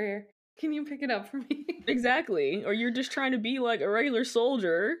paper. Can you pick it up for me? Exactly. Or you're just trying to be like a regular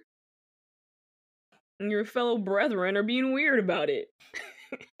soldier and your fellow brethren are being weird about it.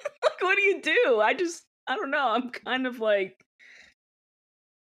 Like, what do you do? I don't know. I'm kind of like,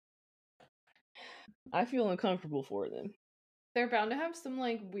 I feel uncomfortable for them. They're bound to have some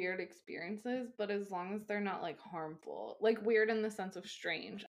like weird experiences, but as long as they're not like harmful, like weird in the sense of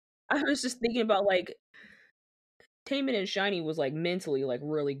strange. I was just thinking about like Taemin and SHINee was like mentally like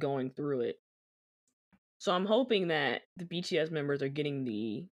really going through it. So I'm hoping that the BTS members are getting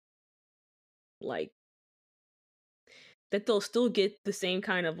the like that they'll still get the same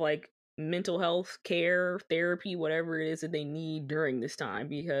kind of like mental health care, therapy, whatever it is that they need during this time,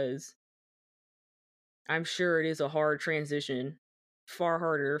 because I'm sure it is a hard transition, far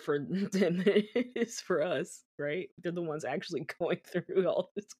harder for them than it is for us, right? They're the ones actually going through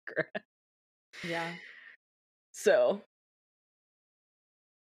all this crap. Yeah. So,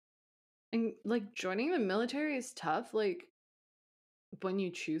 and like joining the military is tough, like when you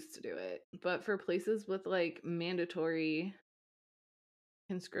choose to do it. But for places with like mandatory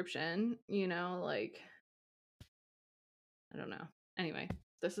conscription, like I don't know. Anyway,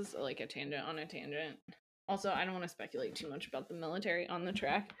 this is like a tangent on a tangent. Also, I don't want to speculate too much about the military on the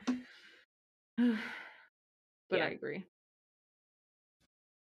track. But yeah. I agree.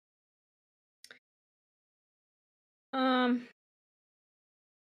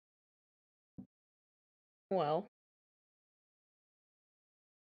 Well,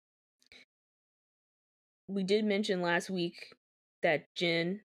 we did mention last week that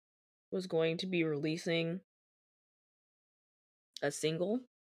Jin was going to be releasing a single.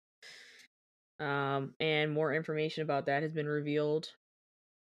 And more information about that has been revealed.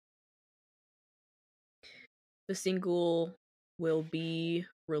 The single will be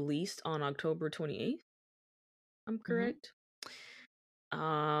released on October 28th. I'm correct.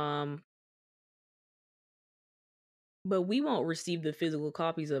 But we won't receive the physical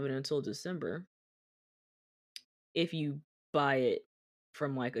copies of it until December. If you buy it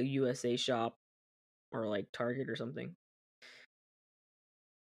from like a USA shop or like Target or something.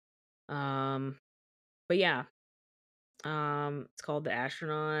 But yeah. It's called The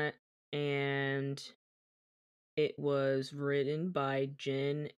Astronaut, and it was written by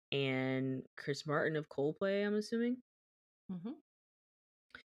Jin and Chris Martin of Coldplay, I'm assuming.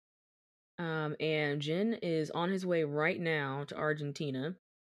 And Jin is on his way right now to Argentina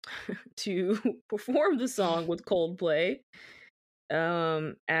to perform the song with Coldplay.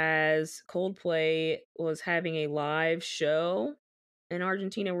 As Coldplay was having a live show in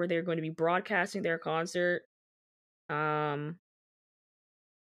Argentina where they're going to be broadcasting their concert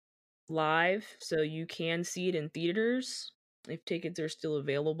live, so you can see it in theaters if tickets are still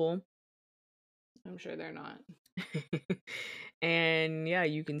available. I'm sure they're not. And yeah,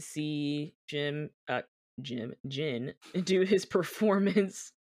 you can see Jin do his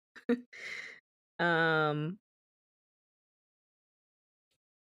performance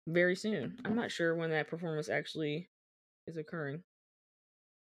very soon. I'm not sure when that performance actually is occurring.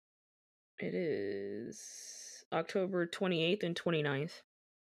 It is October 28th and 29th.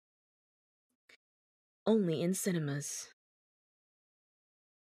 Only in cinemas.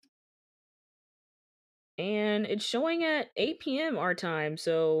 And it's showing at 8 p.m. our time,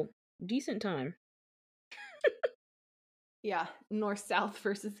 so decent time. Yeah, north-south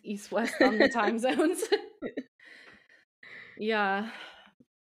versus east-west on the time zones. Yeah.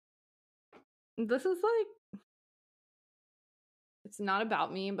 This is like, it's not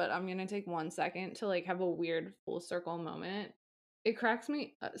about me, but I'm gonna take 1 second to like have a weird full circle moment. It cracks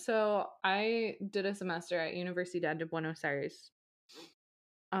me. So I did a semester at Universidad de Buenos Aires.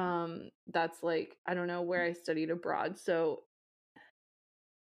 That's like, I don't know where I studied abroad. So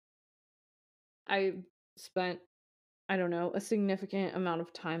I spent, I don't know, a significant amount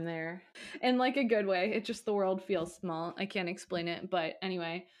of time there in like a good way. It just, the world feels small. I can't explain it. But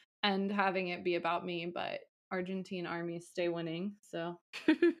anyway, and having it be about me, but Argentine armies stay winning. So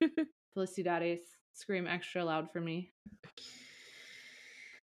Felicidades, scream extra loud for me.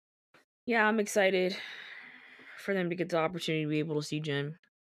 Yeah, I'm excited for them to get the opportunity to be able to see Jin.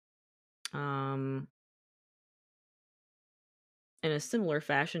 In a similar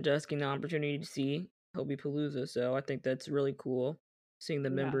fashion to us getting the opportunity to see Hobie Palooza, so I think that's really cool seeing the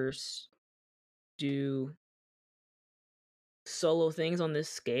members do solo things on this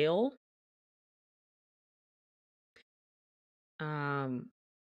scale. I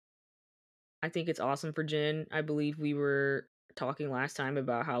think it's awesome for Jin. I believe we were talking last time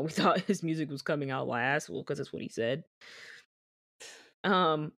about how we thought his music was coming out last, well, because that's what he said.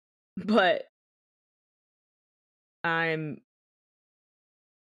 But I'm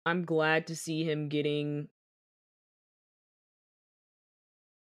glad to see him getting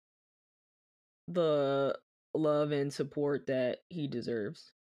the love and support that he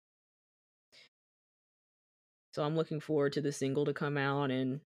deserves. So I'm looking forward to the single to come out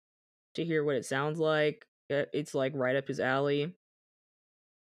and to hear what it sounds like. It's like right up his alley.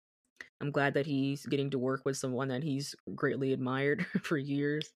 I'm glad that he's getting to work with someone that he's greatly admired for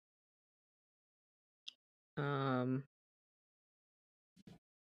years. So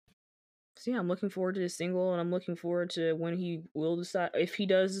yeah, I'm looking forward to the single, and I'm looking forward to when he will decide, if he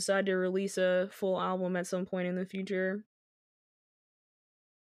does decide to release a full album at some point in the future.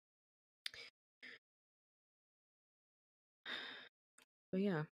 But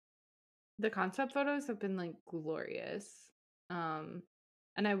yeah. The concept photos have been like glorious. And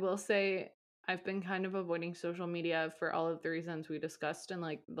I will say I've been kind of avoiding social media for all of the reasons we discussed in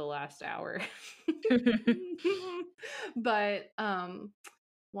like the last hour. But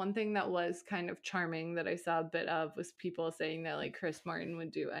one thing that was kind of charming that I saw a bit of was people saying that like Chris Martin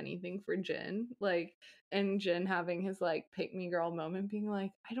would do anything for Jin, like, and Jin having his like pick me girl moment, being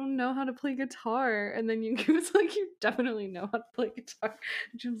like, I don't know how to play guitar, and then Yoongi was like, you definitely know how to play guitar.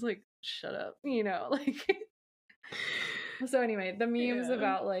 And Jin's like, shut up, you know, like. So anyway, the memes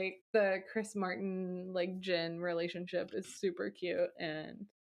about like the Chris Martin like Jin relationship is super cute, and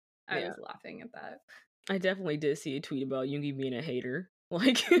I was laughing at that. I definitely did see a tweet about Yoongi being a hater.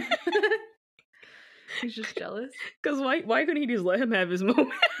 Like, he's just jealous. Because why couldn't he just let him have his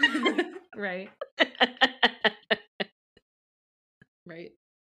moment? Right. Right.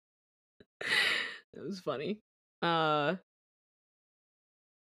 It was funny. But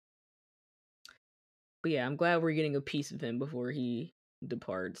yeah, I'm glad we're getting a piece of him before he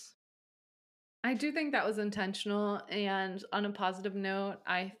departs. I do think that was intentional, and on a positive note,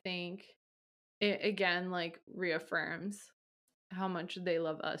 I think it again like reaffirms how much they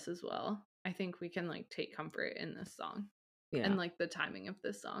love us as well. I think we can like take comfort in this song. Yeah. And like the timing of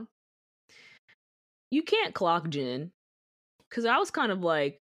this song. You can't clock Jin. Cause I was kind of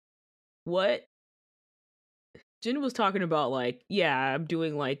like, what? Jin was talking about like, yeah, I'm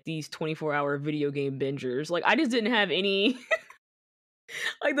doing like these 24-hour video game bingers. Like, I just didn't have any.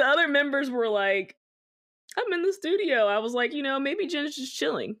 Like, the other members were like, I'm in the studio. I was like, you know, maybe Jin's just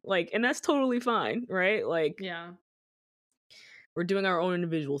chilling. Like, and that's totally fine, right? Like, yeah, we're doing our own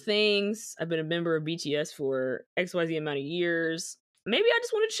individual things. I've been a member of BTS for XYZ amount of years. Maybe I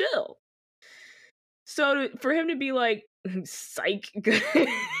just want to chill. So for him to be like, psych,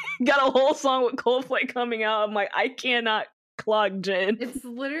 got a whole song with Coldplay coming out, I'm like, I cannot clock Jin. It's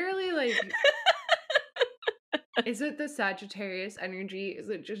literally like, is it the Sagittarius energy? Is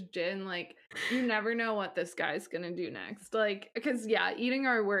it just Jin? Like, you never know what this guy's gonna do next. Like, because yeah, eating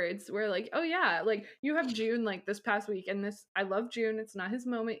our words, we're like, oh yeah, like you have June like this past week, and this, I love June. It's not his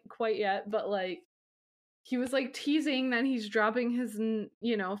moment quite yet, but like, he was like teasing that he's dropping his,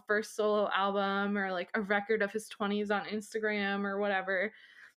 you know, first solo album or like a record of his 20s on Instagram or whatever.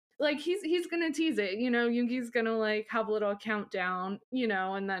 Like he's gonna tease it, you know. Yoongi's gonna like have a little countdown, you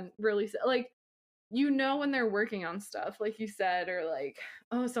know, and then release it. Like, you know, when they're working on stuff, like you said, or like,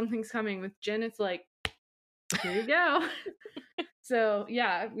 oh, something's coming. With Jin, it's like, here you go. So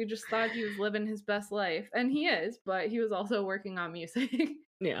yeah, we just thought he was living his best life, and he is, but he was also working on music.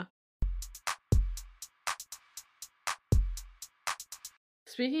 Yeah.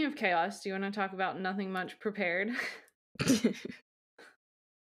 Speaking of chaos, do you want to talk about Nothing Much Prepared?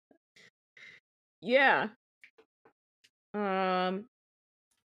 Yeah.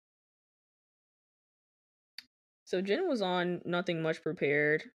 So Jin was on Nothing Much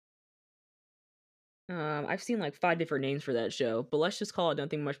Prepared. I've seen like 5 different names for that show, but let's just call it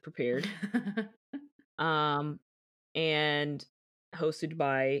Nothing Much Prepared. And hosted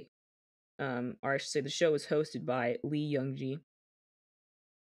by, or I should say the show is hosted by Lee Youngji.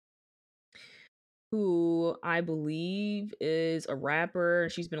 who I believe is a rapper.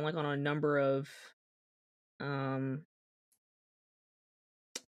 She's been like on a number of um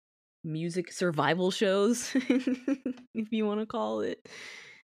music survival shows, if you want to call it.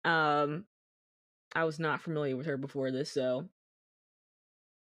 Um I was not familiar with her before this, so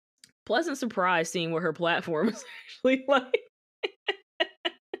pleasant surprise seeing what her platform is actually like.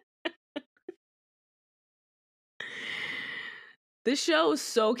 This show is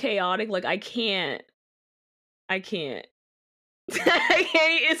so chaotic, like I can't. I can't.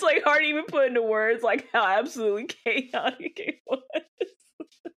 It's like hard to even put into words like how absolutely chaotic it was.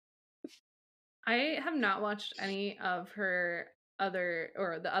 I have not watched any of her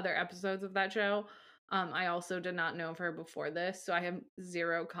the other episodes of that show. I also did not know of her before this, so I have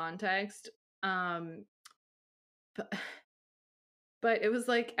zero context. Um, but, but it was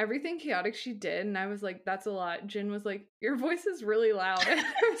like everything chaotic she did, and I was like, that's a lot. Jin was like, your voice is really loud. And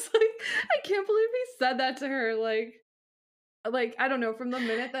I was like, I can't believe he said that to her. Like I don't know, from the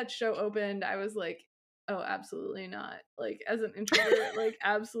minute that show opened, I was like, oh, absolutely not. Like as an introvert, like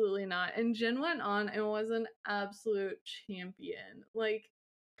absolutely not. And Jin went on and was an absolute champion. Like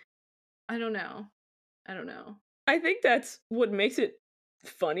I don't know. I don't know. I think that's what makes it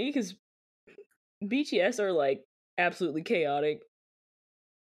funny because BTS are like absolutely chaotic,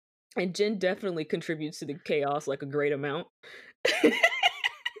 and Jin definitely contributes to the chaos like a great amount,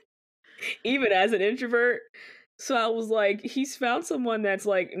 even as an introvert. So I was like, he's found someone that's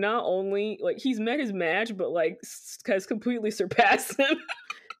like not only like he's met his match, but like has completely surpassed him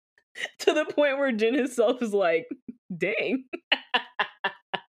to the point where Jin himself is like, dang.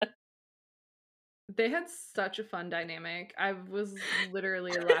 They had such a fun dynamic. I was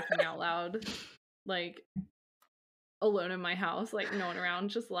literally laughing out loud, like alone in my house, like no one around,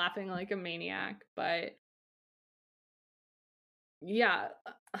 just laughing like a maniac. But yeah,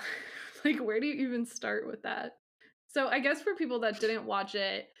 like where do you even start with that? So I guess for people that didn't watch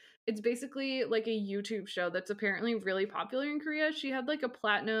it, it's basically like a YouTube show that's apparently really popular in Korea. She had like a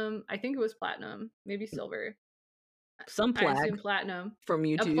platinum, I think it was platinum, maybe silver. Some I assume plaque platinum. from A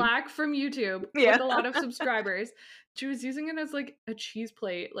YouTube. plaque from YouTube Yeah. with a lot of subscribers. She was using it as like a cheese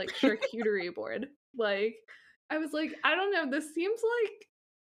plate, like charcuterie board. Like, I was like, I don't know. This seems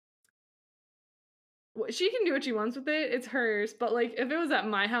like she can do what she wants with it. It's hers. But like, if it was at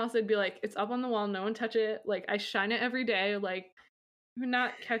my house, I'd be like, it's up on the wall. No one touch it. Like, I shine it every day. Like, you would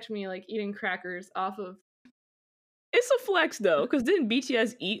not catch me like eating crackers off of. It's a flex though, because didn't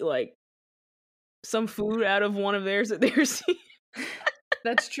BTS eat like some food out of one of theirs that they received?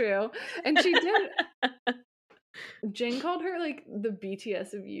 That's true. And she did. Jin called her like the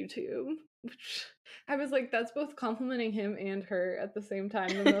BTS of YouTube, which I was like, that's both complimenting him and her at the same time.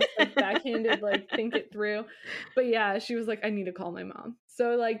 The most like backhanded, like think it through. But yeah, she was like, I need to call my mom.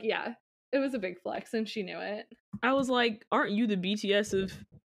 So like, yeah, it was a big flex, and she knew it. I was like, aren't you the BTS of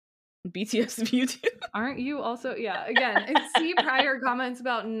YouTube? Aren't you also? Yeah, again, and see prior comments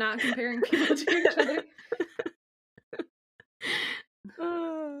about not comparing people to each other.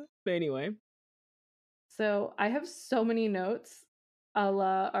 But anyway. So I have so many notes a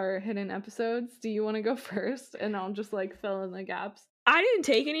la our hidden episodes. Do you want to go first? And I'll just like fill in the gaps. I didn't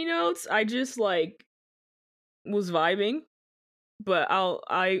take any notes. I just like was vibing. But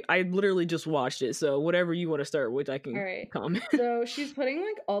I literally just watched it. So whatever you want to start with, I can comment. So she's putting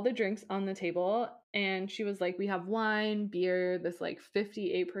like all the drinks on the table, and she was like, we have wine, beer, this like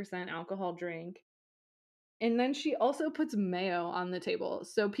 58% alcohol drink. And then she also puts mayo on the table.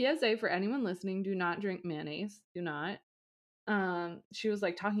 So PSA for anyone listening, do not drink mayonnaise. Do not. She was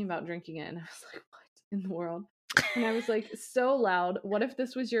like talking about drinking it, and I was like, what in the world? And I was like, so loud. What if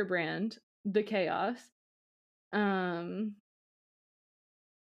this was your brand? The chaos.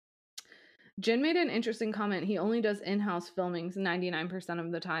 Jin made an interesting comment. He only does in-house filmings 99%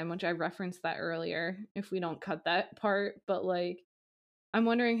 of the time, which I referenced that earlier, if we don't cut that part. But like, I'm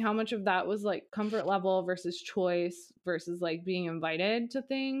wondering how much of that was like comfort level versus choice versus like being invited to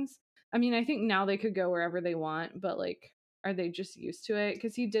things. I mean, I think now they could go wherever they want, but like, are they just used to it?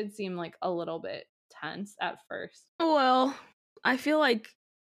 Because he did seem like a little bit tense at first. Well, I feel like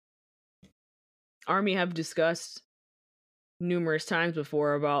ARMY have discussed numerous times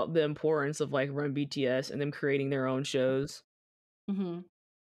before about the importance of like Run BTS and them creating their own shows. Mm-hmm.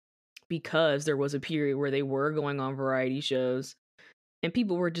 Because there was a period where they were going on variety shows and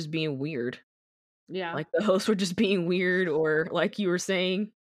people were just being weird. Yeah. Like the hosts were just being weird, or like you were saying,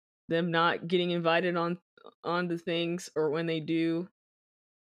 them not getting invited on the things, or when they do,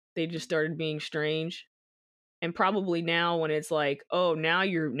 they just started being strange. And probably now when it's like, oh, now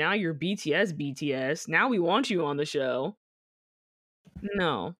you're BTS, now we want you on the show.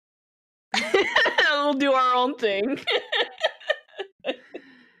 No. we'll do our own thing.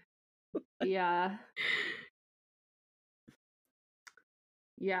 Yeah.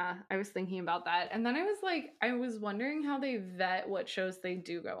 Yeah, I was thinking about that. And then I was wondering how they vet what shows they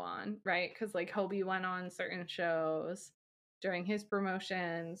do go on, right? Because like Hobie went on certain shows during his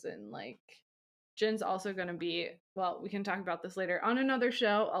promotions, and like Jin's also going to be, well, we can talk about this later on another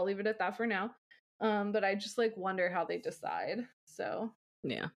show. I'll leave it at that for now. But I just like wonder how they decide. So,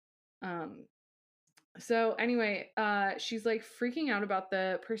 Yeah. So anyway, she's like freaking out about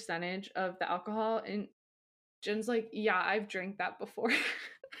the percentage of the alcohol, and Jin's like, yeah, I've drank that before.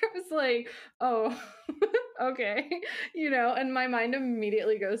 I was like, oh, okay. And my mind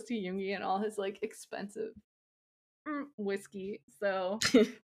immediately goes to Yoongi and all his like expensive whiskey. So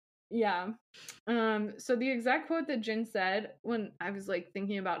yeah. So the exact quote that Jin said when I was like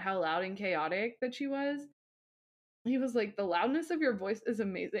thinking about how loud and chaotic that she was, he was like, the loudness of your voice is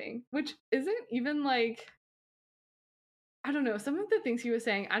amazing, which isn't even like, I don't know, some of the things he was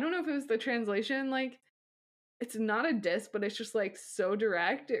saying, I don't know if it was the translation, like, it's not a diss, but it's just like so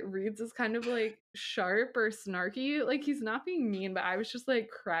direct. It reads as kind of like sharp or snarky. Like he's not being mean, but I was just like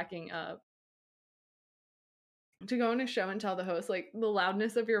cracking up. To go on a show and tell the host, like, the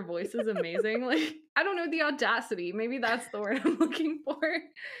loudness of your voice is amazing. Like, I don't know, the audacity. Maybe that's the word I'm looking for.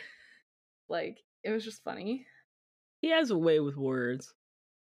 Like, it was just funny. He has a way with words.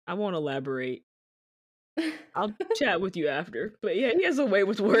 I won't elaborate. I'll chat with you after. But yeah, he has a way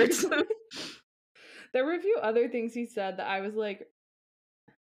with words. There were a few other things he said that I was like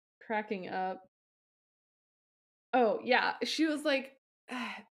cracking up. Oh, yeah. She was like,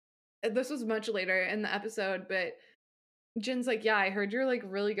 this was much later in the episode, but Jin's like, yeah, I heard you're like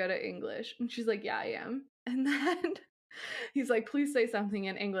really good at English. And she's like, yeah, I am. And then he's like, please say something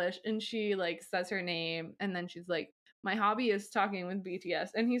in English. And she like says her name. And then she's like, my hobby is talking with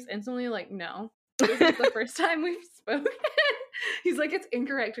BTS. And he's instantly like, no, this is the first time we've spoken. He's like, it's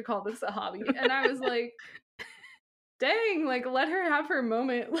incorrect to call this a hobby. And I was like, dang, like let her have her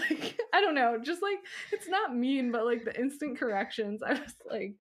moment. Like, I don't know, just like it's not mean, but like the instant corrections, I was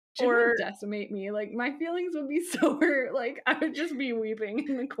like, Jin would decimate me. Like my feelings would be so hurt. Like I would just be weeping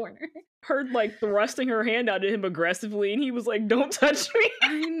in the corner. Her like thrusting her hand out at him aggressively, and he was like, don't touch me.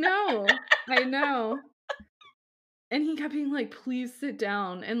 I know. And he kept being like, please sit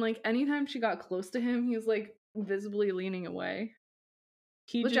down. And like anytime she got close to him, he was like visibly leaning away.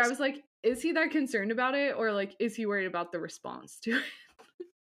 I was like, is he that concerned about it, or like is he worried about the response to it?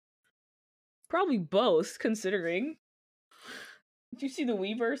 Probably both, considering. Did you see the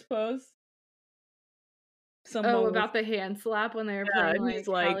Weverse post? About the hand slap when they were playing like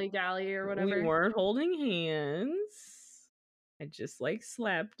Cali Galley or whatever. We weren't holding hands. I just like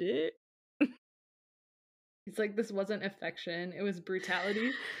slapped it. It's like, this wasn't affection. It was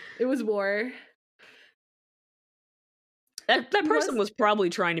brutality. It was war. That person was probably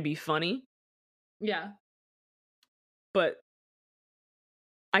trying to be funny. Yeah. But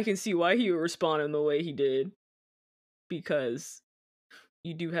I can see why he would respond in the way he did. Because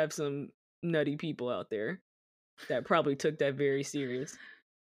you do have some nutty people out there that probably took that very serious.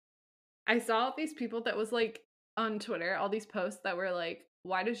 I saw these people that was like on Twitter, all these posts that were like,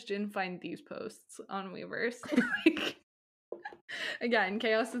 why does Jin find these posts on Weverse? Like, again,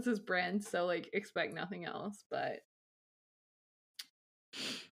 chaos is his brand, so like expect nothing else. But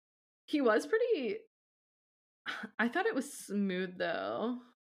he was pretty, I thought it was smooth though.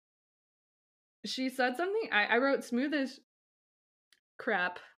 She said something, I wrote smooth as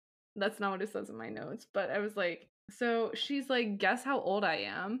crap. That's not what it says in my notes, but I was like, so she's like, guess how old I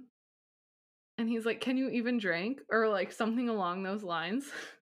am? And he's like, can you even drink? Or like something along those lines.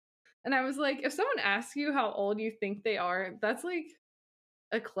 And I was like, if someone asks you how old you think they are, that's like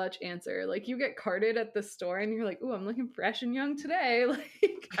a clutch answer. Like you get carded at the store and you're like, ooh, I'm looking fresh and young today.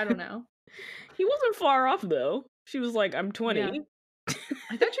 Like, I don't know. He wasn't far off though. She was like, I'm 20. Yeah.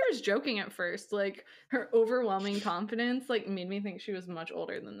 I thought she was joking at first. Like her overwhelming confidence like made me think she was much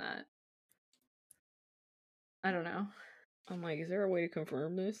older than that. I don't know. I'm like, is there a way to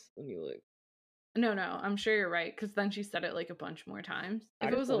confirm this? Let me look. No, I'm sure you're right, because then she said it like a bunch more times.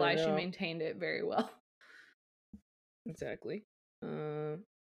 If it was a lie, she maintained it very well. Exactly. No,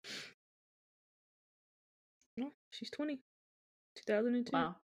 she's 20. 2002.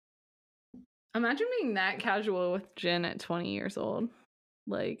 Wow. Imagine being that casual with Jin at 20 years old.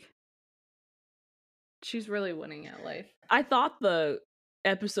 Like, she's really winning at life. I thought the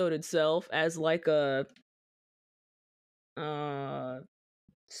episode itself as like a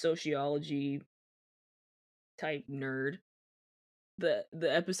sociology type nerd. The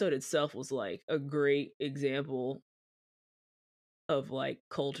episode itself was like a great example of like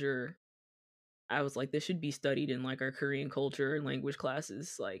culture I was like, this should be studied in like our Korean culture and language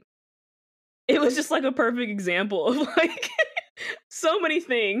classes. Like, it was just like a perfect example of like so many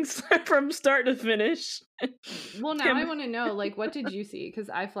things from start to finish. Well, now I want to know, like, what did you see? Because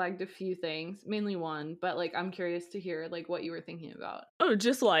I flagged a few things, mainly one, but like, I'm curious to hear like what you were thinking about. Oh,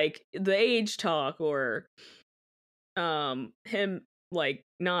 just like the age talk, or him like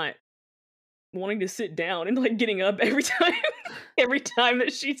not wanting to sit down and like getting up every time every time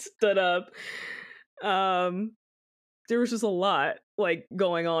that she stood up. There was just a lot like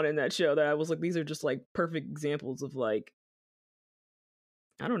going on in that show that I was like, these are just like perfect examples of like,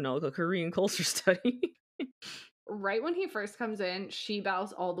 I don't know, like a Korean culture study. Right when he first comes in, she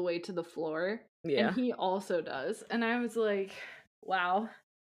bows all the way to the floor, and Yeah. he also does. And I was like, wow,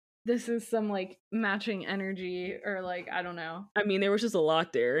 this is some like matching energy, or like, I don't know. I mean, there was just a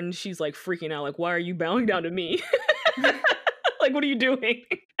lot there, and she's like freaking out, like, why are you bowing down to me? Like, what are you doing?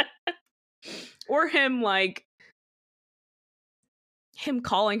 Or him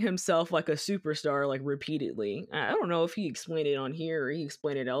calling himself like a superstar like repeatedly. I don't know if he explained it on here or he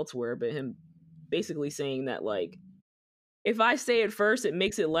explained it elsewhere, but him basically saying that like, if I say it first, it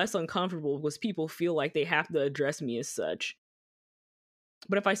makes it less uncomfortable because people feel like they have to address me as such.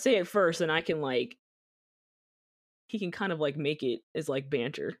 But if I say it first, then I can like, he can kind of like make it as like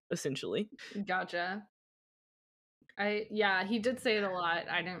banter, essentially. Gotcha. Yeah, he did say it a lot.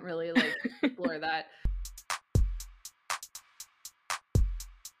 I didn't really like explore that.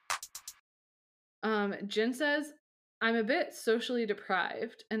 Jin says, I'm a bit socially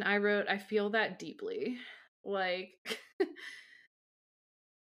deprived, and I wrote, I feel that deeply. Like,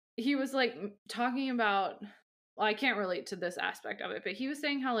 he was like talking about, well, I can't relate to this aspect of it, but he was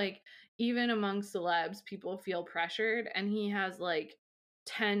saying how like even among celebs, people feel pressured, and he has like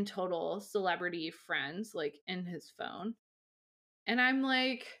 10 total celebrity friends like in his phone. And I'm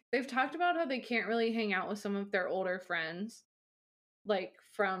like, they've talked about how they can't really hang out with some of their older friends like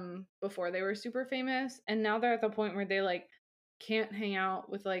from before they were super famous, and now they're at the point where they like can't hang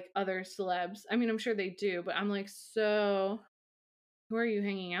out with like other celebs. I mean, I'm sure they do, but I'm like, so who are you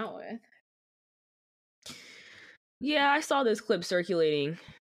hanging out with? Yeah, I saw this clip circulating,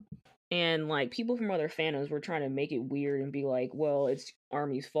 and like people from other fandoms were trying to make it weird and be like, well, it's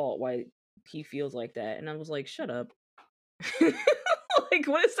Army's fault why he feels like that. And I was like, shut up. Like,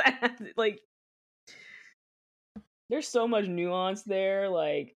 what is that? Like, there's so much nuance there,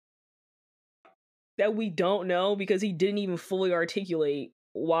 like, that we don't know because he didn't even fully articulate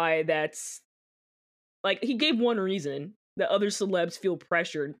why that's like, he gave one reason that other celebs feel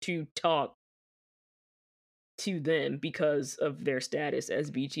pressured to talk to them because of their status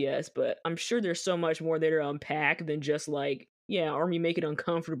as BTS, but I'm sure there's so much more there to unpack than just like, yeah, Army make it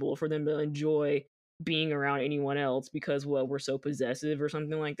uncomfortable for them to enjoy being around anyone else because, well, we're so possessive or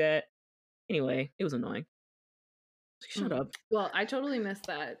something like that. Anyway, it was annoying. Shut up. Well, I totally missed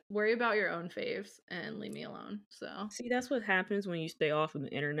that. Worry about your own faves and leave me alone. So See, that's what happens when you stay off of the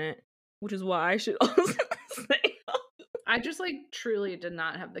internet, which is why I should also stay off. I just like truly did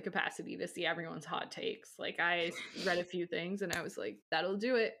not have the capacity to see everyone's hot takes. Like I read a few things and I was like, that'll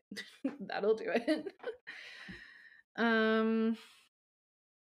do it. That'll do it. I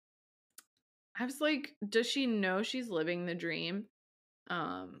was like, does she know she's living the dream?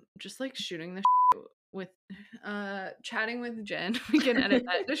 Just like shooting the with chatting with Jin. We can edit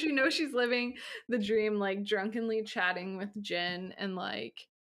that. Does she know she's living the dream, like drunkenly chatting with Jin? And like,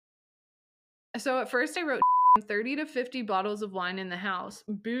 so at first I wrote 30 to 50 bottles of wine in the house,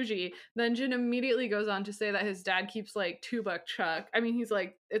 bougie. Then Jin immediately goes on to say that his dad keeps like $2 chuck. I mean, he's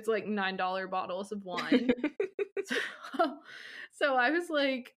like, it's like $9 bottles of wine. So I was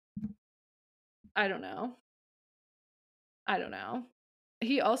like, I don't know.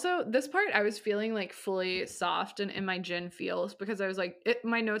 He also, this part I was feeling like fully soft and in my Jin feels, because I was like,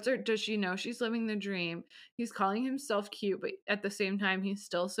 my notes are, does she know she's living the dream? He's calling himself cute, but at the same time, he's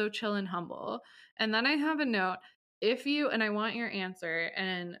still so chill and humble. And then I have a note, and I want your answer,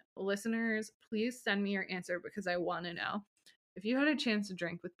 and listeners, please send me your answer because I want to know. If you had a chance to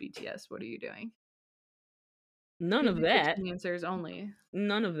drink with BTS, what are you doing? None of that. Answers only.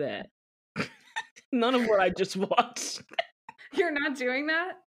 None of that. None of what I just watched. You're not doing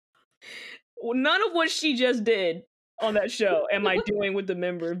that? None of what she just did on that show am I doing with the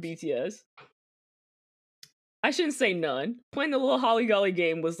member of BTS. I shouldn't say none. Playing the little Holly Golly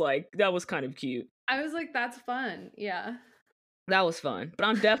game was like, that was kind of cute. I was like, that's fun. Yeah. That was fun. But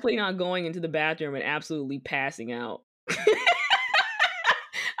I'm definitely not going into the bathroom and absolutely passing out.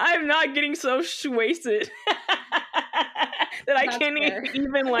 I'm not getting so wasted that I can't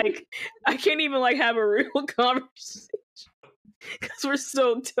even like have a real conversation because we're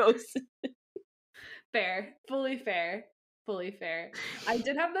so toasted. Fair. Fully fair. Fully fair. I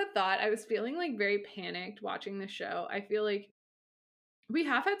did have that thought. I was feeling like very panicked watching the show. I feel like we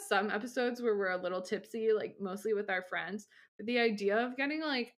have had some episodes where we're a little tipsy, like mostly with our friends. But the idea of getting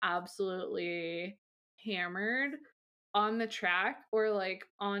like absolutely hammered on the track or like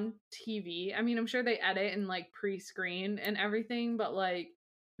on TV. I mean, I'm sure they edit and like pre-screen and everything, but like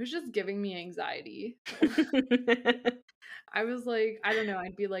it was just giving me anxiety. I was like, I don't know,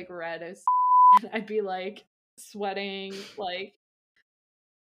 I'd be like red as I'd be like sweating, like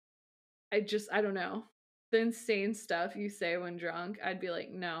I don't know. The insane stuff you say when drunk, I'd be like,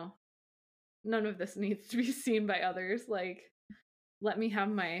 no, none of this needs to be seen by others. Like, let me have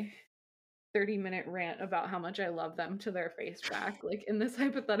my 30-minute rant about how much I love them to their face back, like in this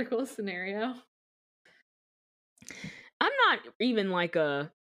hypothetical scenario. I'm not even like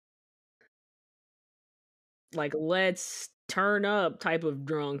a let's turn up type of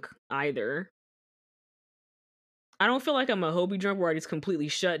drunk either. I don't feel like I'm a Hobie drunk where I just completely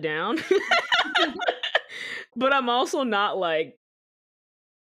shut down. But I'm also not like,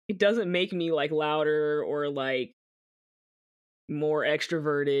 it doesn't make me like louder or like more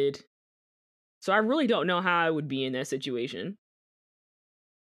extroverted. So I really don't know how I would be in that situation.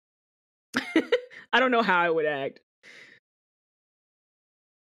 I don't know how I would act.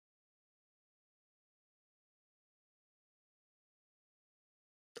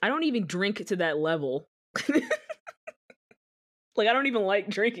 I don't even drink to that level. Like, I don't even like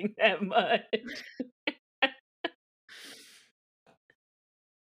drinking that much.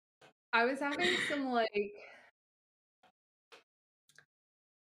 I was having some like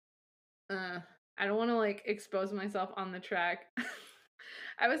I don't want to like expose myself on the track.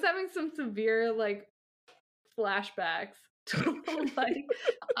 I was having some severe like flashbacks to like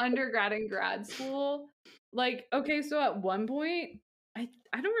undergrad and grad school. Like, okay, so at one point, I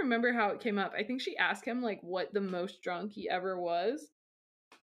don't remember how it came up. I think she asked him like what the most drunk he ever was.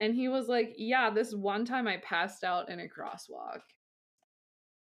 And he was like, yeah, this one time I passed out in a crosswalk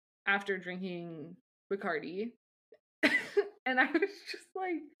after drinking Bacardi. And I was just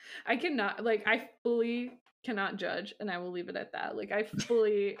like, I cannot, like, I fully cannot judge, and I will leave it at that. Like, I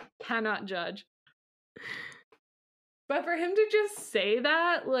fully cannot judge. But for him to just say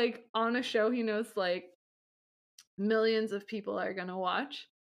that, like, on a show he knows, like, millions of people are gonna watch,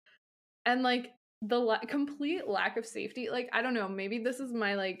 and, like, the complete lack of safety, like, I don't know, maybe this is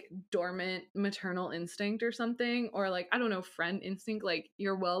my, like, dormant maternal instinct or something, or, like, I don't know, friend instinct, like,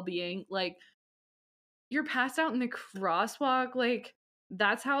 your well-being, like, you're passed out in the crosswalk, like,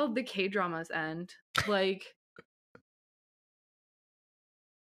 that's how the K-dramas end. Like,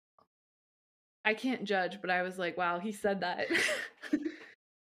 I can't judge, but I was like, wow, he said that.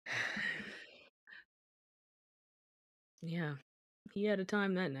 Yeah, he had a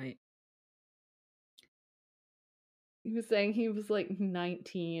time that night. He was saying he was like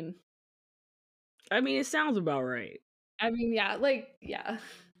 19. I mean, it sounds about right. I mean, yeah, like, yeah.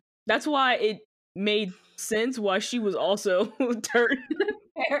 That's why it made sense why she was also turned.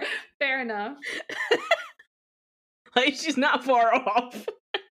 Fair enough. Like, she's not far off.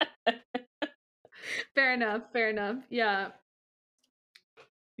 Fair enough. Fair enough. Yeah.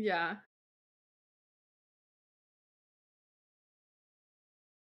 Yeah.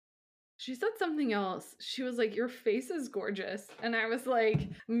 She said something else. She was like, your face is gorgeous. And I was like,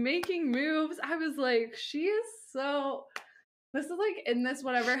 making moves. I was like, she is so. This is like in this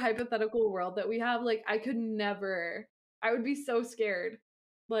whatever hypothetical world that we have, like, I could never. I would be so scared.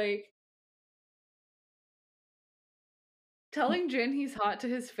 Like, telling Jin he's hot to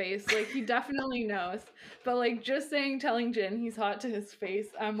his face, like, he definitely knows. But, like, just telling Jin he's hot to his face,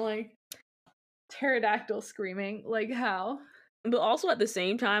 I'm like, pterodactyl screaming. Like, how? But also at the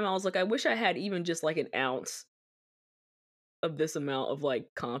same time, I was like, I wish I had even just like an ounce of this amount of like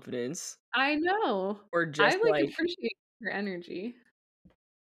confidence. I know. Or just I, like, appreciate your energy.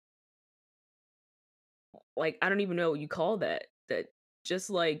 Like, I don't even know what you call that. That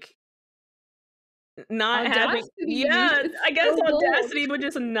just like not Audacity. having, yeah, I guess so bold. audacity, but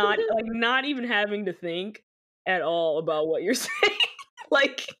just not like not even having to think at all about what you're saying.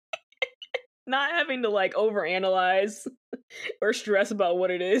 Like, not having to like overanalyze or stress about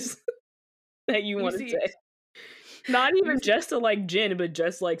what it is that you want to say. Not even just to like Jin, but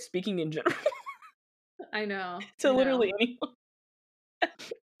just like speaking in general. I know. To literally anyone.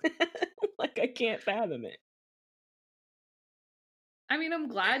 Like, I can't fathom it. I mean, I'm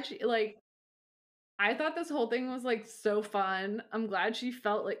glad she, like, I thought this whole thing was like so fun. I'm glad she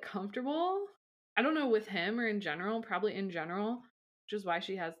felt like comfortable. I don't know with him or in general, probably in general, which is why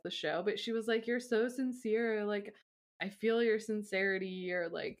she has the show. But she was like, you're so sincere. Like, I feel your sincerity, or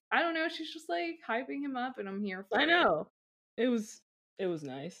like, I don't know, she's just like hyping him up and I'm here for I it. know. It was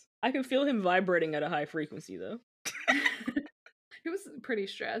nice. I could feel him vibrating at a high frequency though. He was pretty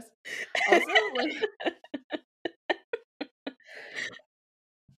stressed. Also, like,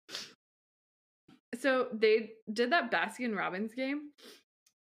 so they did that Baskin Robbins game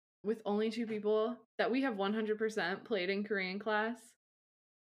with only 2 people that we have 100% played in Korean class.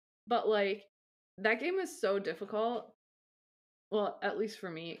 But like, that game is so difficult. Well, at least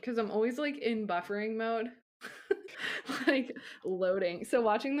for me, because I'm always like in buffering mode, like loading. So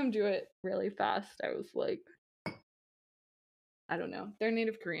watching them do it really fast, I was like, I don't know. They're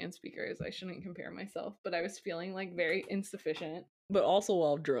native Korean speakers. I shouldn't compare myself, but I was feeling like very insufficient. But also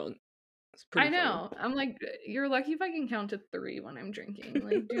while drunk. It's I pretty funny. know. I'm like, you're lucky if I can count to 3 when I'm drinking.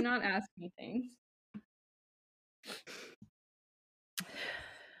 Like, do not ask me things.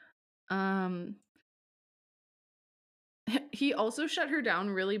 He also shut her down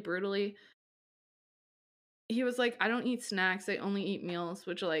really brutally. He was like, I don't eat snacks, I only eat meals,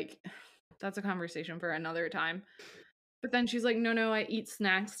 which, like, that's a conversation for another time. But then she's like, no, I eat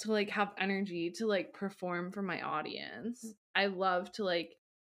snacks to like have energy to like perform for my audience. I love to like,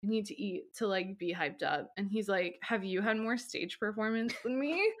 I need to eat to like be hyped up. And he's like, have you had more stage performance than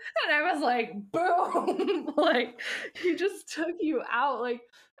me? And I was like, boom. Like, he just took you out. Like,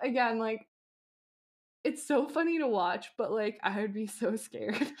 again, like, it's so funny to watch, but like, I would be so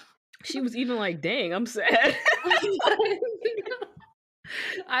scared. She was even like, dang, I'm sad.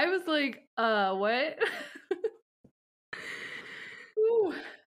 I was like, what? Ooh.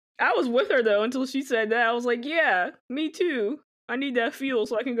 I was with her though until she said that. I was like, yeah, me too. I need that fuel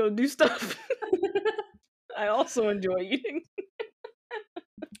so I can go do stuff. I also enjoy eating.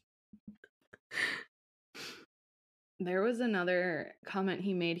 There was another comment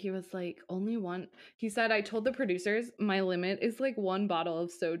he made. He was like, only one. He said, I told the producers my limit is like 1 bottle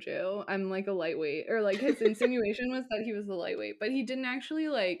of soju. I'm like a lightweight. Or like his insinuation was that he was a lightweight, but he didn't actually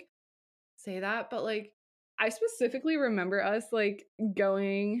like say that. But like, I specifically remember us like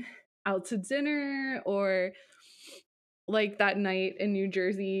going out to dinner, or like that night in New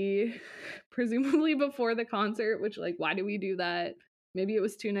Jersey, presumably before the concert, which, like, why do we do that? Maybe it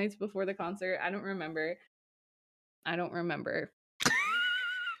was 2 nights before the concert. I don't remember.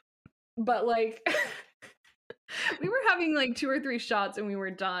 But like, we were having like 2 or 3 shots and we were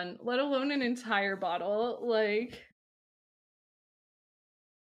done, let alone an entire bottle. Like,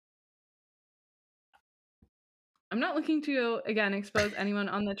 I'm not looking to, again, expose anyone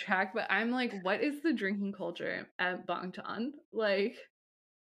on the track, but I'm like, what is the drinking culture at Bangtan? Like,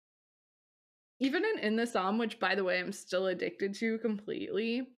 even in the Psalm, which, by the way, I'm still addicted to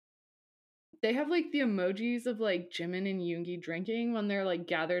completely, they have like the emojis of like Jimin and Yoongi drinking when they're like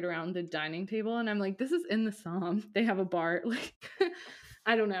gathered around the dining table, and I'm like, this is in the Psalm. They have a bar. Like,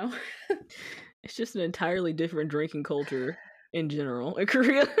 I don't know. It's just an entirely different drinking culture in general in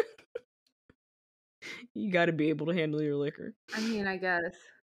Korea. You got to be able to handle your liquor. I mean, I guess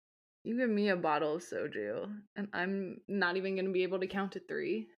you give me a bottle of soju, and I'm not even gonna be able to count to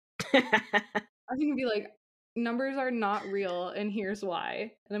 3. I'm gonna be like, numbers are not real, and here's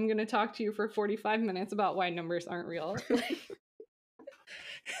why. And I'm gonna talk to you for 45 minutes about why numbers aren't real.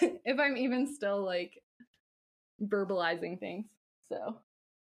 If I'm even still like verbalizing things. So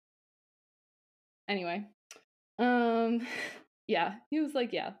anyway. Yeah, he was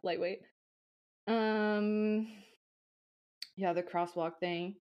like, yeah, lightweight. Yeah, the crosswalk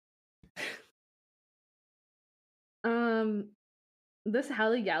thing. This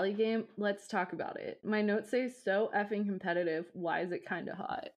Halle Galley game, let's talk about it. My notes say so effing competitive. Why is it kind of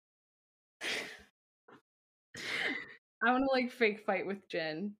hot? I want to like fake fight with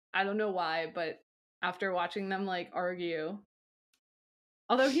Jin. I don't know why, but after watching them like argue,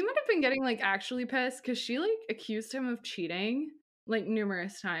 although he might have been getting like actually pissed because she like accused him of cheating like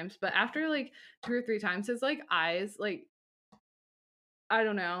numerous times, but after like 2 or 3 times, his like eyes, like, I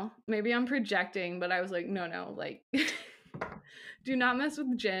don't know, maybe I'm projecting, but I was like, no, like, do not mess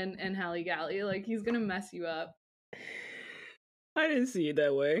with Jin and Halle Galley. Like, he's gonna mess you up. I didn't see it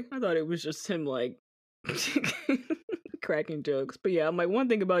that way. I thought it was just him like cracking jokes. But yeah, I'm like, one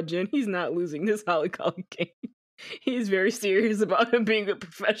thing about Jin, he's not losing this Halle Galley game. He's very serious about him being a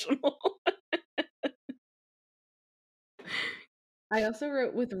professional. I also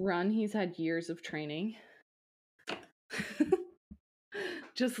wrote with Run, he's had years of training.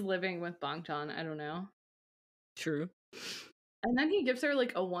 Just living with Bangtan, I don't know. True. And then he gives her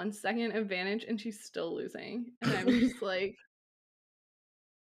like a 1 second advantage and she's still losing. And I'm just like,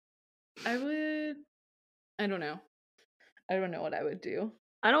 I don't know. I don't know what I would do.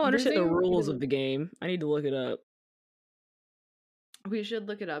 I don't understand the Losing rules of the game. I need to look it up. We should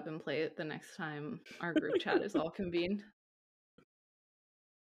look it up and play it the next time our group chat is all convened.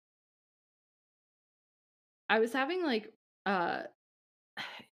 I was having like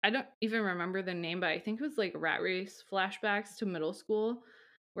I don't even remember the name, but I think it was like Rat Race flashbacks to middle school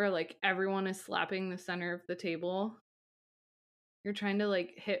where like everyone is slapping the center of the table. You're trying to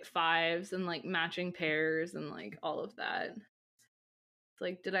like hit fives and like matching pairs and like all of that. It's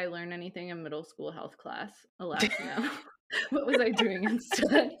like, did I learn anything in middle school health class? Alas, no. What was I doing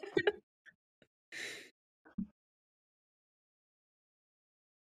instead?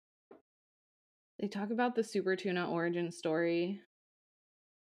 They talk about the Super Tuna origin story.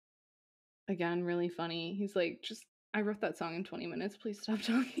 Again, really funny. He's like, just, I wrote that song in 20 minutes. Please stop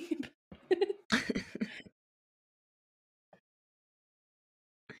talking about it.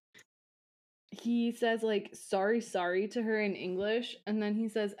 He says, like, sorry to her in English. And then he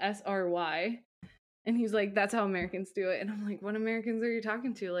says SRY. And he's like, that's how Americans do it. And I'm like, what Americans are you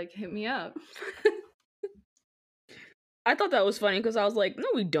talking to? Like, hit me up. I thought that was funny because I was like, no,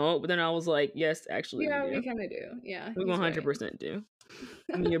 we don't. But then I was like, yes, actually, Yeah, we do. we kind of do. Yeah. We he's 100% right. do.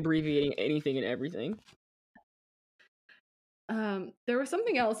 I mean, abbreviating anything and everything. There was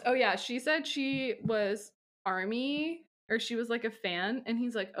something else. Oh yeah, she said she was Army or she was like a fan, and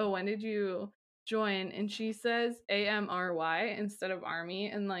he's like, "Oh, when did you join?" And she says AMRY instead of Army,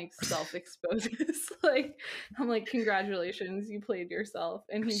 and like self exposes. Like, I'm like, "Congratulations, you played yourself."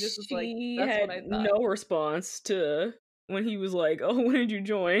 And he just was like, She "That's what had I thought." no response to when he was like, oh, when did you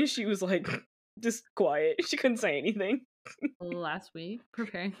join? She was like, just quiet. She couldn't say anything. Last week,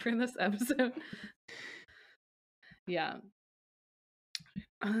 preparing for this episode. Yeah.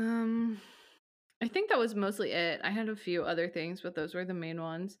 I think that was mostly it. I had a few other things, but those were the main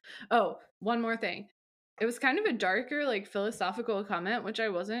ones. Oh, one more thing. It was kind of a darker, like philosophical comment, which I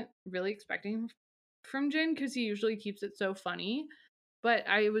wasn't really expecting from Jin because he usually keeps it so funny. But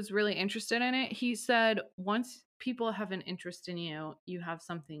I was really interested in it. He said, once people have an interest in you, you have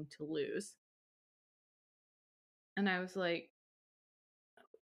something to lose. And I was like,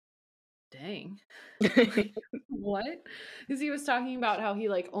 dang. Like, what? Because he was talking about how he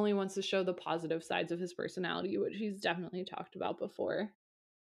like only wants to show the positive sides of his personality, which he's definitely talked about before.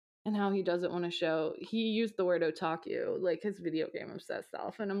 And how he doesn't want to show, he used the word otaku, like his video game obsessed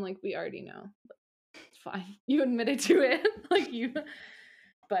self. And I'm like, we already know. It's fine. You admitted to it. Like you,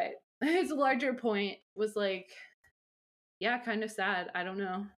 but his larger point was like, yeah, kind of sad. I don't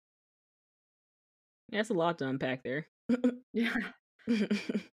know. Yeah, that's a lot to unpack there. Yeah.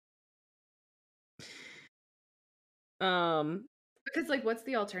 Because like, what's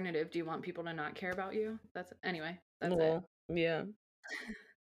the alternative? Do you want people to not care about you? That's anyway. That's well, yeah.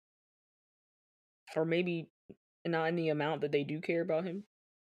 Or maybe not in the amount that they do care about him.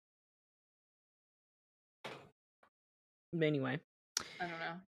 But anyway, I don't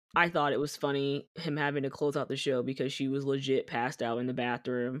know. I thought it was funny him having to close out the show because she was legit passed out in the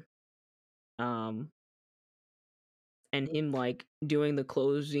bathroom. And him like doing the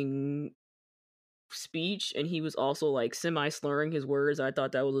closing speech, and he was also like semi slurring his words. I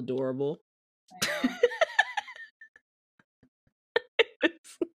thought that was adorable.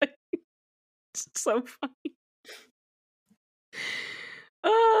 It's so funny.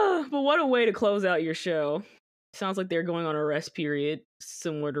 But what a way to close out your show. Sounds like they're going on a rest period,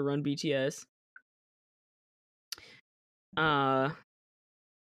 similar to Run BTS. But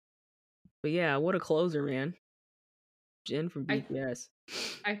yeah, what a closer, man. Jin from BTS.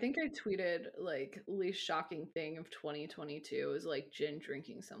 I think I tweeted like least shocking thing of 2022 is like Jin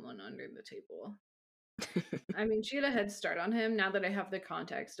drinking someone under the table. I mean, she had a head start on him now that I have the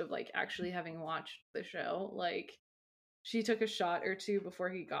context of like actually having watched the show. Like, she took a shot or two before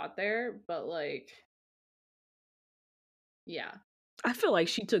he got there, but like, yeah. I feel like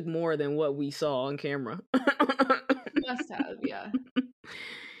she took more than what we saw on camera. Must have, yeah.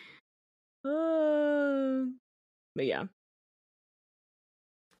 But yeah.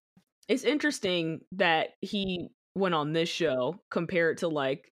 It's interesting that he went on this show compared to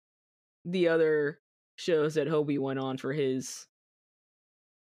like the other shows that Hobie went on for his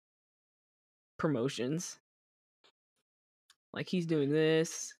promotions. Like he's doing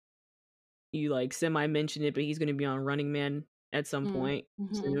this. You like semi mentioned it, but he's gonna be on Running Man at some point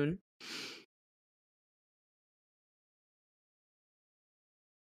soon.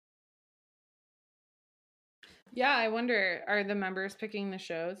 Yeah, I wonder, are the members picking the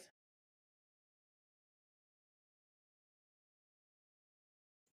shows?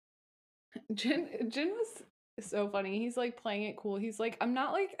 Jin was so funny. He's like playing it cool. He's like, I'm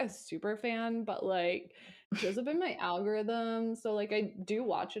not like a super fan, but like shows up in my algorithm. So like I do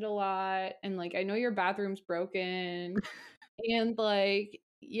watch it a lot. And like I know your bathroom's broken. And like,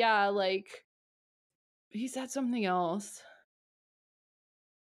 yeah, like he said something else.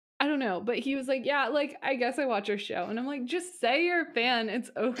 I don't know, but he was like, "Yeah, like, I guess I watch your show." And I'm like, "Just say you're a fan. It's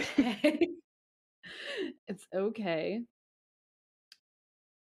okay." It's okay.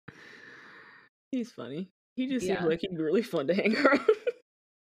 He's funny. He just seems Yeah. like he'd be really fun to hang around.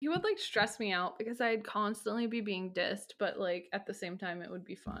 He would, like, stress me out because I'd constantly be being dissed, but, like, at the same time, it would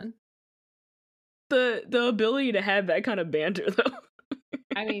be fun. The ability to have that kind of banter though.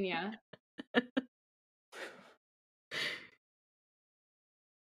 I mean, yeah.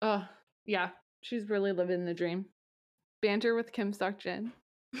 Oh, yeah. She's really living the dream. Banter with Kim Seok-jin.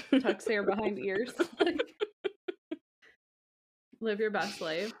 Tucks hair behind ears. Like, live your best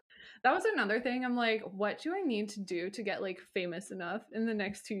life. That was another thing. I'm like, what do I need to do to get like famous enough in the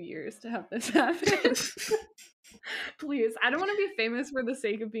next 2 years to have this happen? Please. I don't want to be famous for the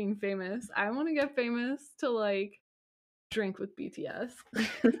sake of being famous. I want to get famous to like drink with BTS.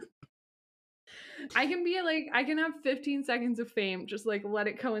 I can be like, I can have 15 seconds of fame, just like let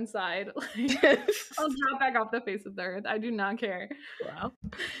it coincide. Like, I'll drop back off the face of the earth. I do not care. Wow.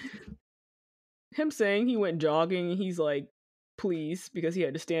 Him saying he went jogging, he's like, please, because he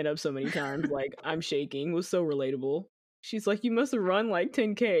had to stand up so many times, like, I'm shaking, was so relatable. She's like, you must have run like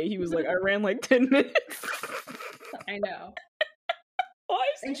 10K. He was like, I ran like 10 minutes. I know. Why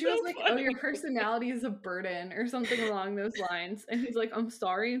is And he she so was like, "Oh, funny? your personality is a burden," or something along those lines. And he's like, "I'm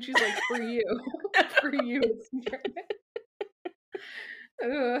sorry." And she's like, "For you, for you, it's a burden."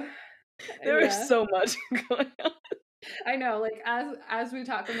 Ugh. There is Yeah, so much going on. I know. Like as we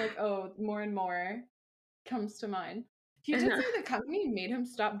talk, I'm like, oh, more and more comes to mind. He did say the company made him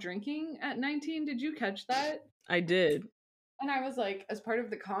stop drinking at 19. Did you catch that? I did. And I was like, as part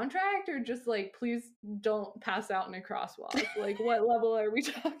of the contract, or just like, please don't pass out in a crosswalk? Like, what level are we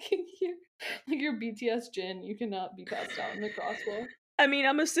talking here? Like, your BTS gin, you cannot be passed out in the crosswalk. I mean,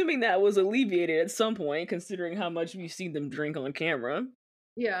 I'm assuming that was alleviated at some point, considering how much we've seen them drink on camera.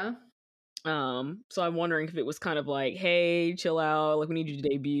 Yeah. So I'm wondering if it was kind of like, hey, chill out, like we need you to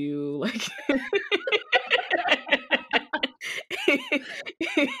debut, like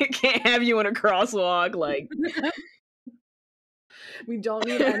can't have you in a crosswalk, like We don't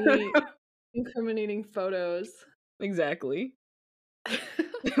need any incriminating photos. exactly.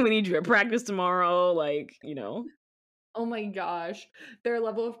 We need you at practice tomorrow, like, you know. Oh my gosh. Their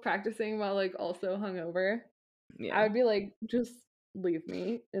level of practicing while like also hungover. I Yeah. would be like, just leave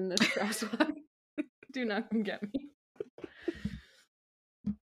me in this crosswalk. Do not come get me.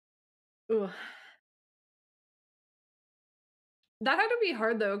 Ugh. That had to be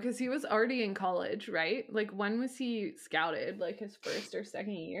hard though, because he was already in college, right? Like, when was he scouted? Like his first or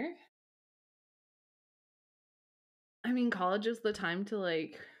second year? I mean, college is the time to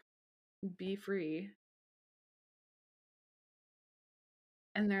like be free.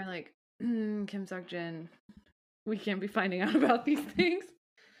 And they're like, Kim Seok-jin, we can't be finding out about these things.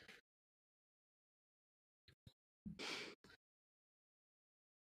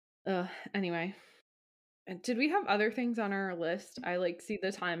 Anyway. Did we have other things on our list? I like see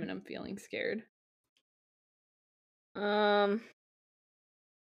the time and I'm feeling scared.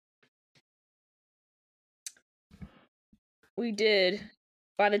 We did.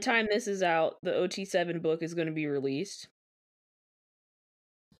 By the time this is out, the OT7 book is going to be released.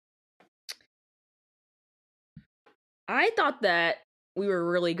 I thought that we were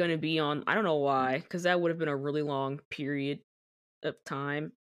really going to be on, I don't know why, because that would have been a really long period of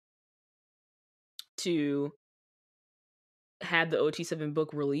time to have the OT7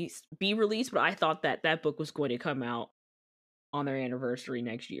 book be released, but I thought that that book was going to come out on their anniversary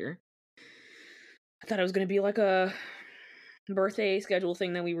next year. I thought it was going to be like a birthday schedule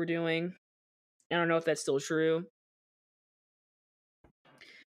thing that we were doing. I don't know if that's still true.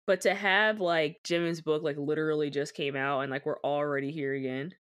 But to have like Jimin's book like literally just came out and like we're already here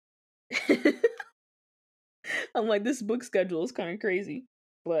again. I'm like, this book schedule is kind of crazy.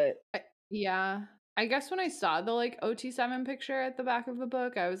 But Yeah. I guess when I saw the like OT7 picture at the back of the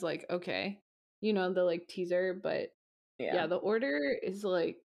book, I was like, okay. You know, the like teaser, but yeah, the order is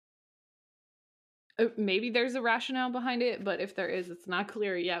like maybe there's a rationale behind it, but if there is, it's not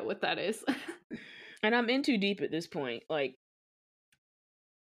clear yet what that is. And I'm in too deep at this point. Like,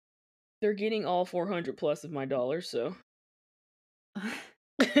 they're getting all 400 plus of my dollars, so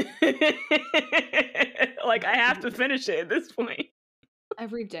like I have to finish it at this point.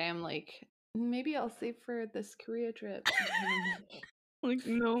 Every day I'm like, maybe I'll save for this Korea trip. Like,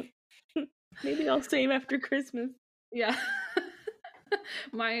 no. Maybe I'll save after Christmas. Yeah.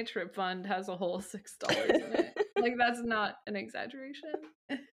 My trip fund has a whole $6 in it. Like, that's not an exaggeration.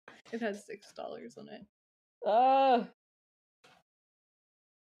 It has $6 in it.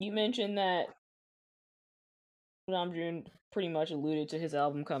 You mentioned that Namjoon pretty much alluded to his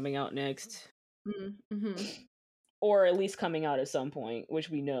album coming out next, Mm-hmm. or at least coming out at some point, which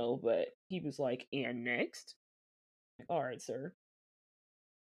we know. But he was like, "And next." All right, sir.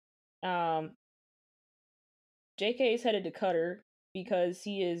 Um, JK is headed to Qatar because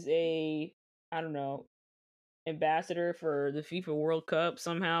he is a, I don't know, ambassador for the FIFA World Cup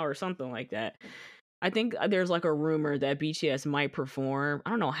somehow or something like that. I think there's like a rumor that BTS might perform.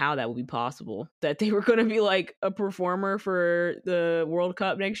 I don't know how that would be possible. That they were going to be like a performer for the World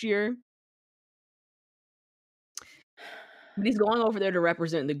Cup next year. But he's going over there to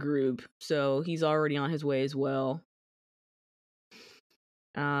represent the group, so he's already on his way as well.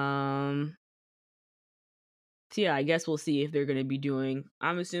 So yeah, I guess we'll see if they're going to be doing.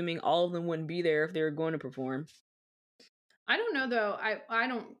 I'm assuming all of them wouldn't be there if they were going to perform. I don't know though. I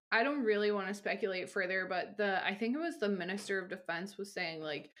don't really want to speculate further, but I think it was the Minister of Defense was saying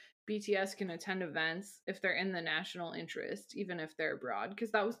like BTS can attend events if they're in the national interest, even if they're abroad.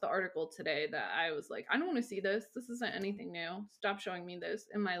 Because that was the article today that I was like, I don't want to see this. This isn't anything new. Stop showing me this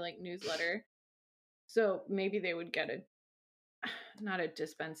in my like newsletter. So maybe they would get a not a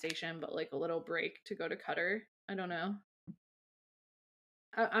dispensation, but like a little break to go to Qatar. I don't know.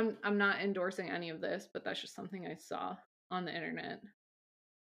 I'm not endorsing any of this, but that's just something I saw on the internet.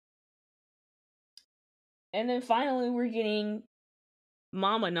 And then finally, we're getting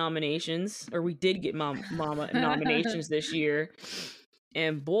Mama nominations, or we did get Mama nominations this year.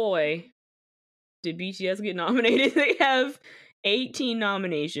 And boy, did BTS get nominated. They have 18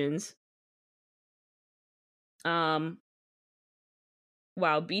 nominations.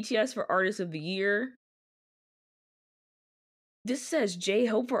 Wow, BTS for Artist of the Year. This says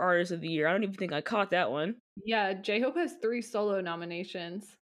J-Hope for Artist of the Year. I don't even think I caught that one. Yeah, J-Hope has 3 solo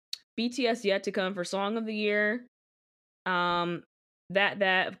nominations. BTS yet to come for Song of the Year.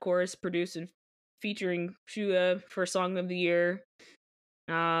 That of course produced and featuring Suga for Song of the Year.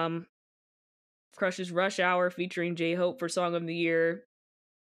 Crush's Rush Hour featuring J-Hope for Song of the Year.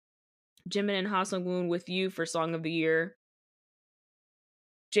 Jimin and Ha Sung-woon with You for Song of the Year.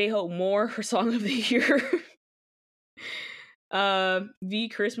 J-Hope More for Song of the Year. V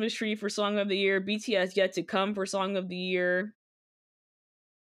Christmas Tree for Song of the Year. BTS Yet to Come for Song of the Year.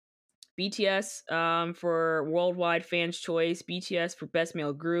 BTS for Worldwide Fans Choice. BTS for Best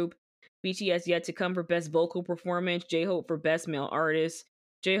Male Group. BTS Yet to Come for Best Vocal Performance. J-Hope for Best Male Artist.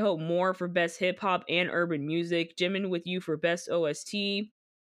 J-Hope More for Best Hip Hop and Urban Music. Jimin with You for Best OST.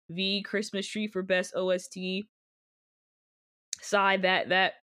 V Christmas Tree for Best OST. Psy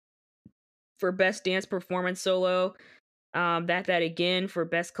that for Best Dance Performance Solo. That again for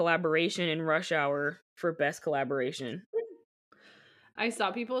Best Collaboration, and Rush Hour for Best Collaboration. I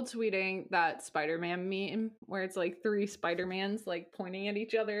saw people tweeting that Spider-Man meme where it's like 3 Spider-Mans like pointing at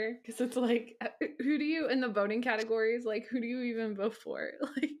each other because it's like, who do you in the voting categories? Like, who do you even vote for?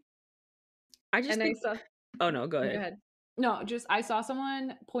 Like, I just think. Oh no, go ahead. Go ahead. No, just I saw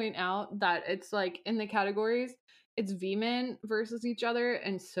someone point out that it's like in the categories, it's V-Men versus each other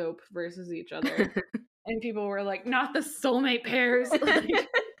and Soap versus each other. And people were like, not the soulmate pairs. Like,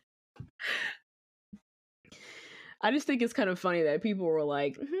 I just think it's kind of funny that people were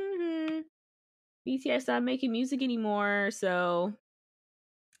like, BTS not making music anymore, so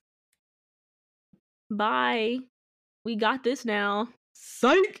bye. We got this now.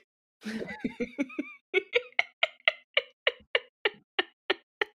 Psych!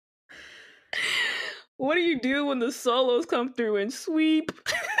 What do you do when the solos come through and sweep?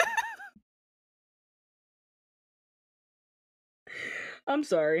 I'm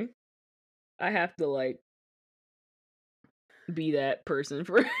sorry. I have to like be that person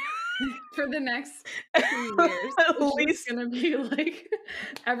for the next 2 years. At least gonna be like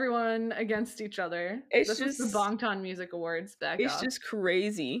everyone against each other. It's this just is the Bangtan Music Awards back It's off. just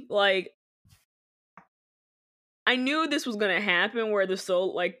crazy. Like, I knew this was gonna happen where the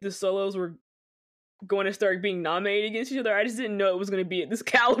solos were going to start being nominated against each other. I just didn't know it was gonna be at this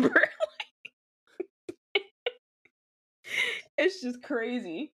caliber. It's just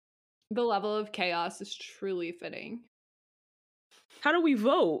crazy. The level of chaos is truly fitting. How do we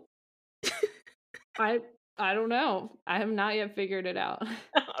vote? I don't know. I have not yet figured it out.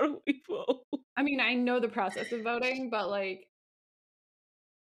 How do we vote? I mean, I know the process of voting, but like,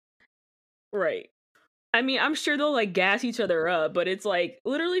 right. I mean, I'm sure they'll like gas each other up, but it's like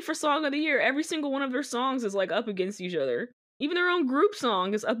literally for Song of the Year, every single one of their songs is like up against each other. Even their own group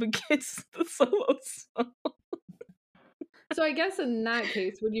song is up against the solo song. So I guess in that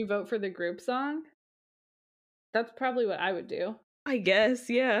case, would you vote for the group song? That's probably what I would do. I guess,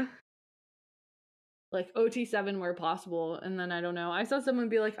 yeah. like OT7 where possible. And then I don't know. I saw someone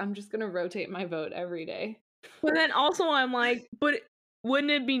be like, I'm just gonna rotate my vote every day. But then also I'm like, but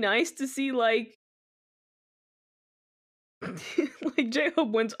wouldn't it be nice to see like like J-Hope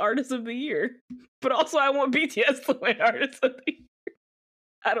wins Artist of the Year? But also I want BTS to win Artist of the Year.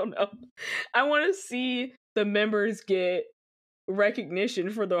 I don't know. I want to see the members get recognition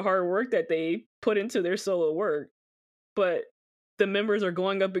for the hard work that they put into their solo work. But the members are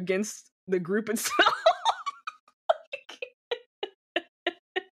going up against the group itself.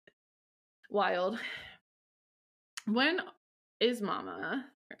 Wild. When is Mama?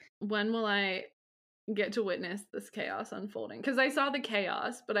 When will I get to witness this chaos unfolding? Because I saw the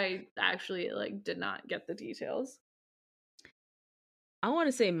chaos, but I actually like did not get the details. I want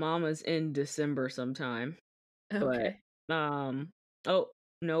to say Mama's in December sometime. Okay. But oh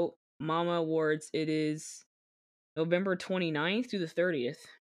no, Mama Awards, it is November 29th through the 30th.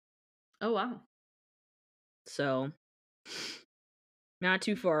 Oh wow. So not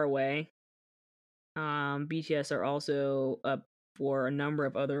too far away. BTS are also up for a number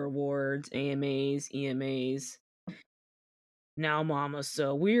of other awards, AMAs, EMAs. Now Mama.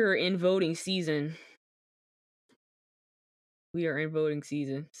 So we're in voting season.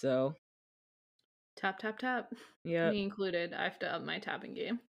 So Tap tap tap. yeah. Me included. I have to up my tapping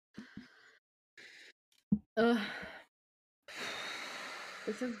game. Ugh.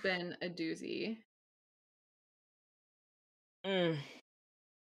 This has been a doozy. It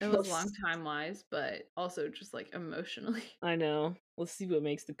was long time wise, but also just like emotionally. I know. Let's see what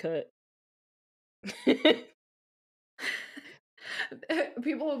makes the cut.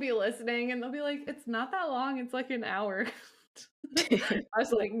 People will be listening and they'll be like, it's not that long, it's like an hour. I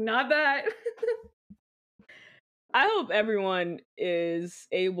was like, not that. I hope everyone is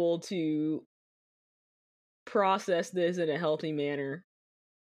able to process this in a healthy manner.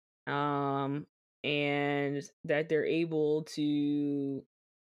 And that they're able to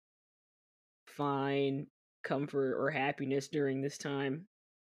find comfort or happiness during this time.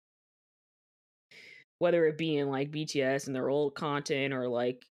 Whether it be in like BTS and their old content or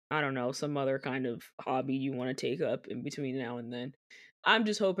like, I don't know, some other kind of hobby you want to take up in between now and then. I'm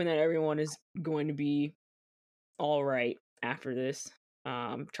just hoping that everyone is going to be all right after this.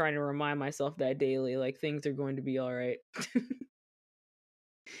 Trying to remind myself that daily, like things are going to be all right.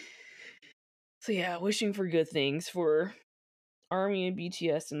 So yeah, wishing for good things for ARMY and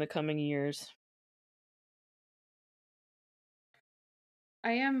BTS in the coming years.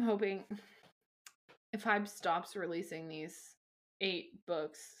 I am hoping if Hybe stops releasing these 8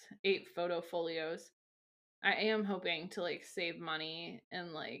 books, 8 photo folios, I am hoping to like save money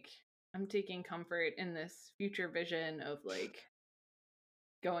and like I'm taking comfort in this future vision of like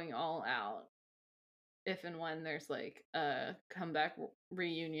going all out if and when there's like a comeback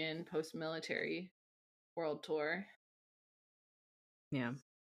reunion post-military world tour. Yeah.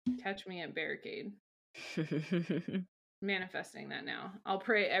 Catch me at Barricade. Manifesting that now. I'll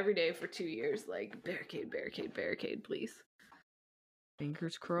pray every day for 2 years like Barricade, Barricade, Barricade, please.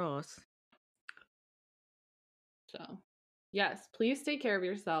 Fingers crossed. So, yes, please take care of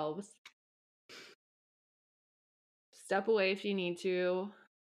yourselves. Step away if you need to,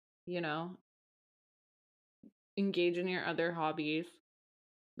 you know, engage in your other hobbies.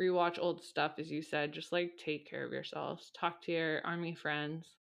 Rewatch old stuff, as you said. Just like take care of yourselves. Talk to your ARMY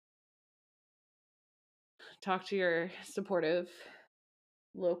friends. Talk to your supportive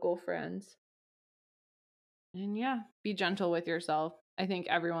local friends. And yeah, be gentle with yourself. I think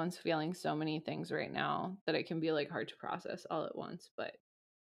everyone's feeling so many things right now that it can be like hard to process all at once, but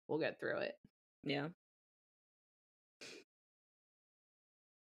we'll get through it. Yeah.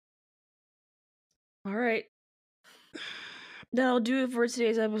 All right. That'll do it for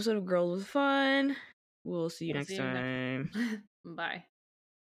today's episode of Girls with Fun. We'll see you next time. Bye.